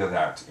much into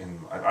that.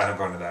 I don't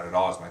go into that at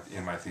all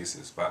in my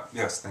thesis. But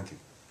yes, thank you.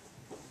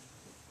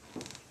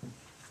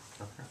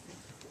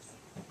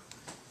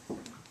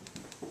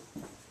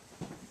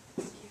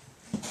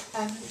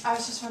 I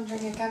was just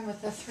wondering again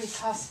with the 3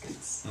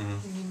 caskets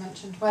Mm-hmm. you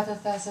mentioned, whether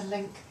there's a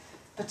link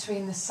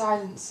between the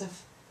silence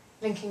of,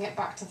 linking it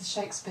back to the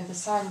Shakespeare, the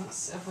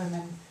silence of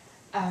women,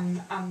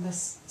 and the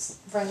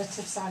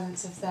relative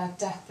silence of their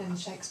death in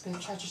Shakespeare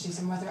tragedies,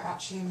 and whether it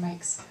actually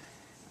makes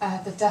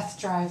the death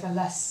drive a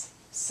less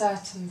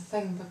certain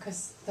thing,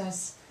 because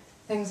there's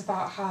things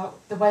about how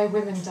the way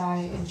women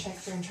die in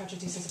Shakespearean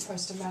tragedies as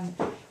opposed to men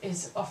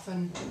is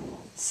often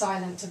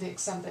silent to the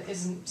extent that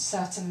isn't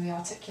certainly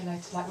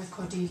articulated. Like with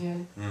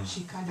Cordelia,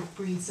 she kind of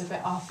breathes a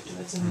bit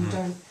afterwards, and you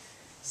don't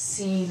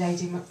see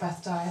Lady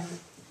Macbeth die. And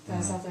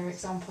there's other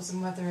examples,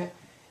 and whether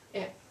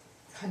it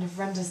kind of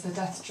renders the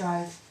death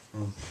drive,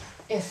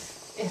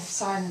 if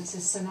silence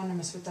is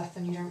synonymous with death,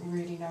 then you don't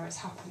really know it's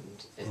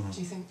happened. Do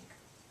you think?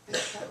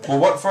 Well,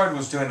 what Freud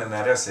was doing in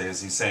that essay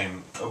is he's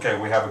saying, okay,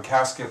 we have a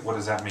casket, what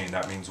does that mean?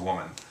 That means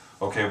woman.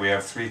 Okay, we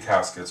have 3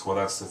 caskets, well,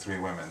 that's the 3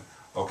 women.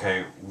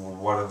 Okay,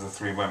 what are the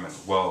 3 women?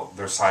 Well,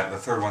 they're silent. The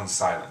third one's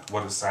silent.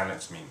 What does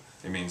silence mean?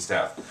 It means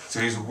death. So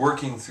he's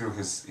working through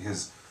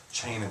his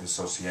chain of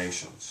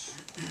associations.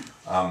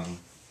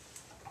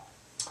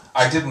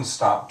 I didn't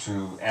stop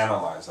to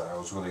analyze that. I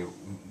was really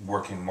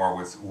working more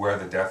with where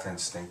the death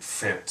instinct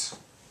fit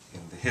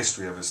in the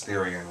history of his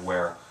theory, and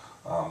where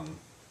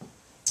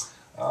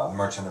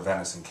Merchant of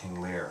Venice and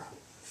King Lear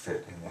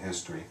fit in the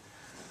history.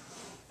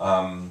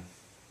 I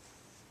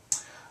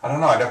don't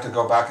know, I'd have to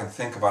go back and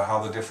think about how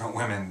the different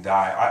women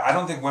die. I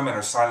don't think women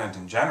are silent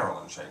in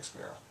general in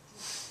Shakespeare.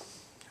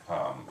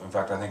 In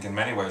fact, I think in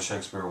many ways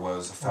Shakespeare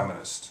was a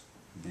feminist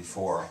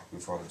before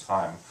the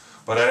time.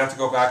 But I'd have to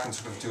go back and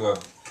sort of do a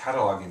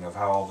cataloguing of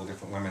how all the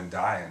different women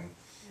die, and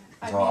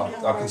so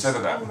I'll consider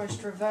that.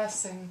 Almost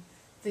reversing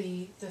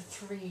the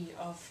 3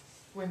 of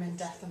women,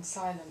 death and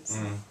silence.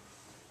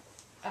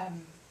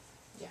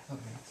 Yeah.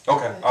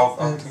 Okay,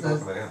 I'll take a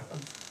look at that,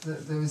 yeah.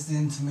 There was the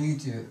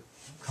intermediate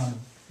kind of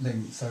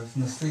link, so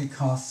from the 3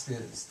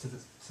 caskets to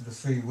the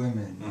 3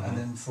 women, and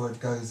then Freud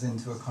goes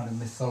into a kind of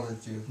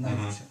mythology of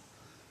nature.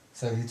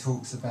 So he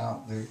talks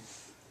about the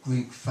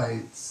Greek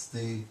fates,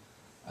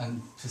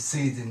 and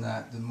preceding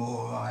that, the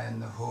Moirai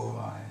and the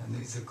Horai, and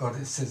these are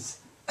goddesses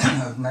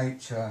of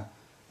nature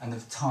and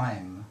of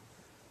time,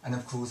 and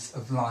of course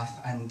of life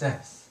and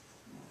death.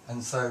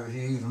 And so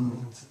he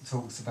even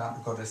talks about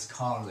the goddess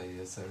Kali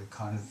as a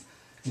kind of,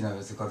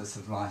 as a goddess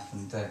of life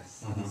and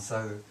death. And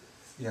so,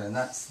 and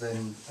that's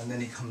then, and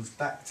then he comes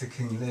back to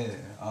King Lear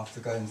after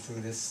going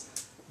through this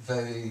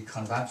very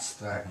kind of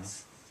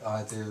abstract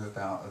idea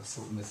about a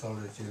sort of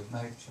mythology of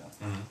nature.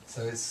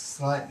 So it's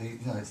slightly,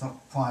 it's not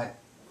quite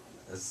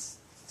as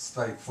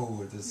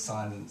straightforward as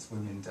silence,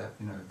 women, death,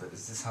 but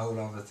there's this whole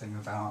other thing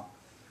about,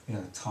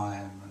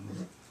 time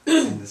and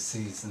the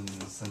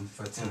seasons and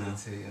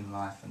fertility and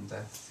life and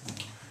death.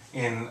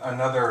 In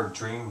another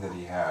dream that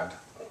he had,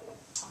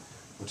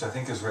 which I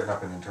think is written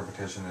up in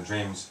Interpretation of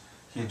Dreams,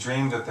 he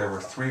dreamed that there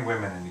were 3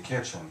 women in the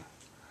kitchen,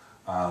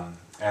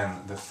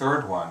 and the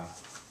third one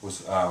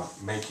was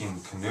making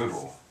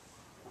canoodle,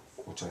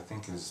 which I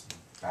think is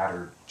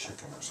battered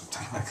chicken or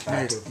something like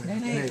that.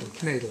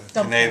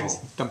 Knaddle.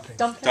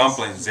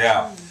 Dumplings,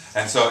 yeah.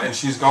 And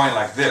she's going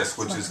like this,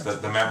 which is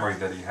the memory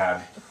that he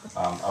had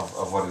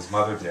of what his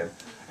mother did.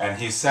 And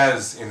he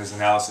says in his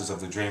analysis of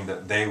the dream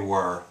that they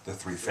were the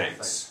 3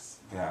 fates.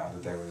 Yeah,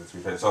 that they were the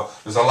 3 fates. So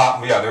there's a lot,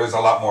 there is a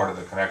lot more to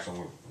the connection. We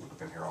would have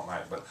been here all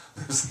night, but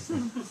there's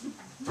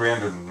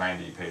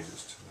 390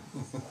 pages to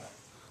it.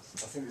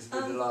 I think this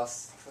will be the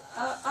last.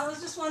 I was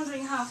just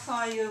wondering how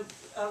far you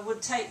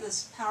would take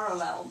this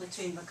parallel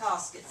between the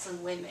caskets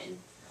and women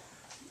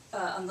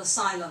and the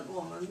silent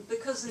woman,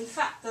 because in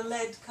fact the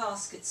lead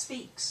casket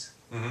speaks.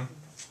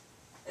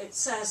 It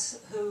says,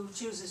 "Who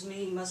chooses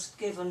me must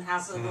give and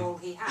hazard all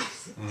he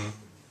hath."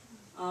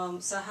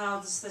 So how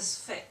does this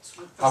fit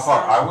with the How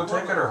far I silent would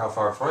take woman? it, or how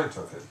far Freud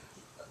took it?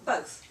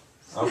 Both.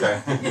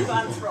 Okay. You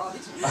and Freud.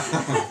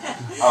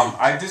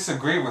 I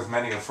disagree with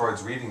many of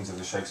Freud's readings of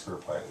the Shakespeare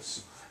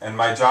plays, and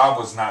my job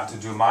was not to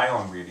do my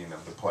own reading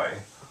of the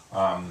play.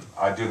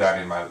 I do that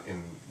in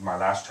my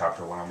last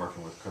chapter when I'm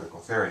working with critical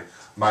theory.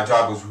 My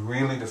job was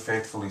really to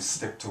faithfully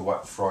stick to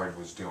what Freud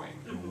was doing,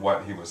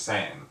 what he was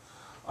saying,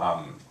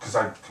 because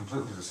I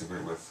completely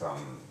disagree with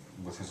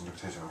his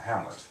interpretation of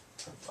Hamlet.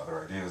 I have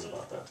other ideas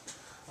about that.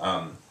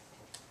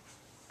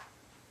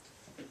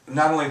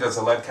 not only does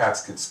a lead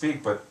casket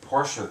speak, but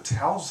Portia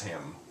tells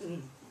him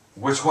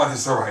which one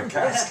is the right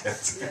casket.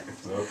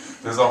 So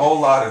there's a whole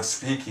lot of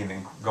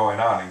speaking going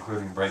on,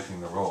 including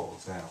breaking the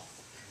rules. Yeah.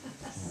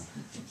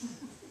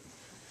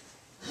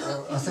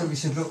 I think we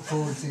should look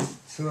forward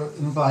to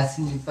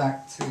inviting you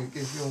back to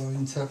give your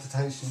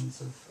interpretations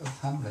of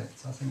Hamlet.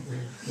 I think we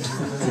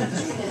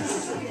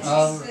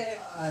will.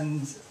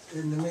 And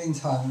in the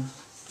meantime,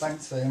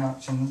 thanks very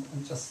much, and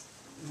just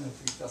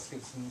if you just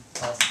give some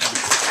last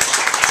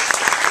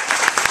thanks.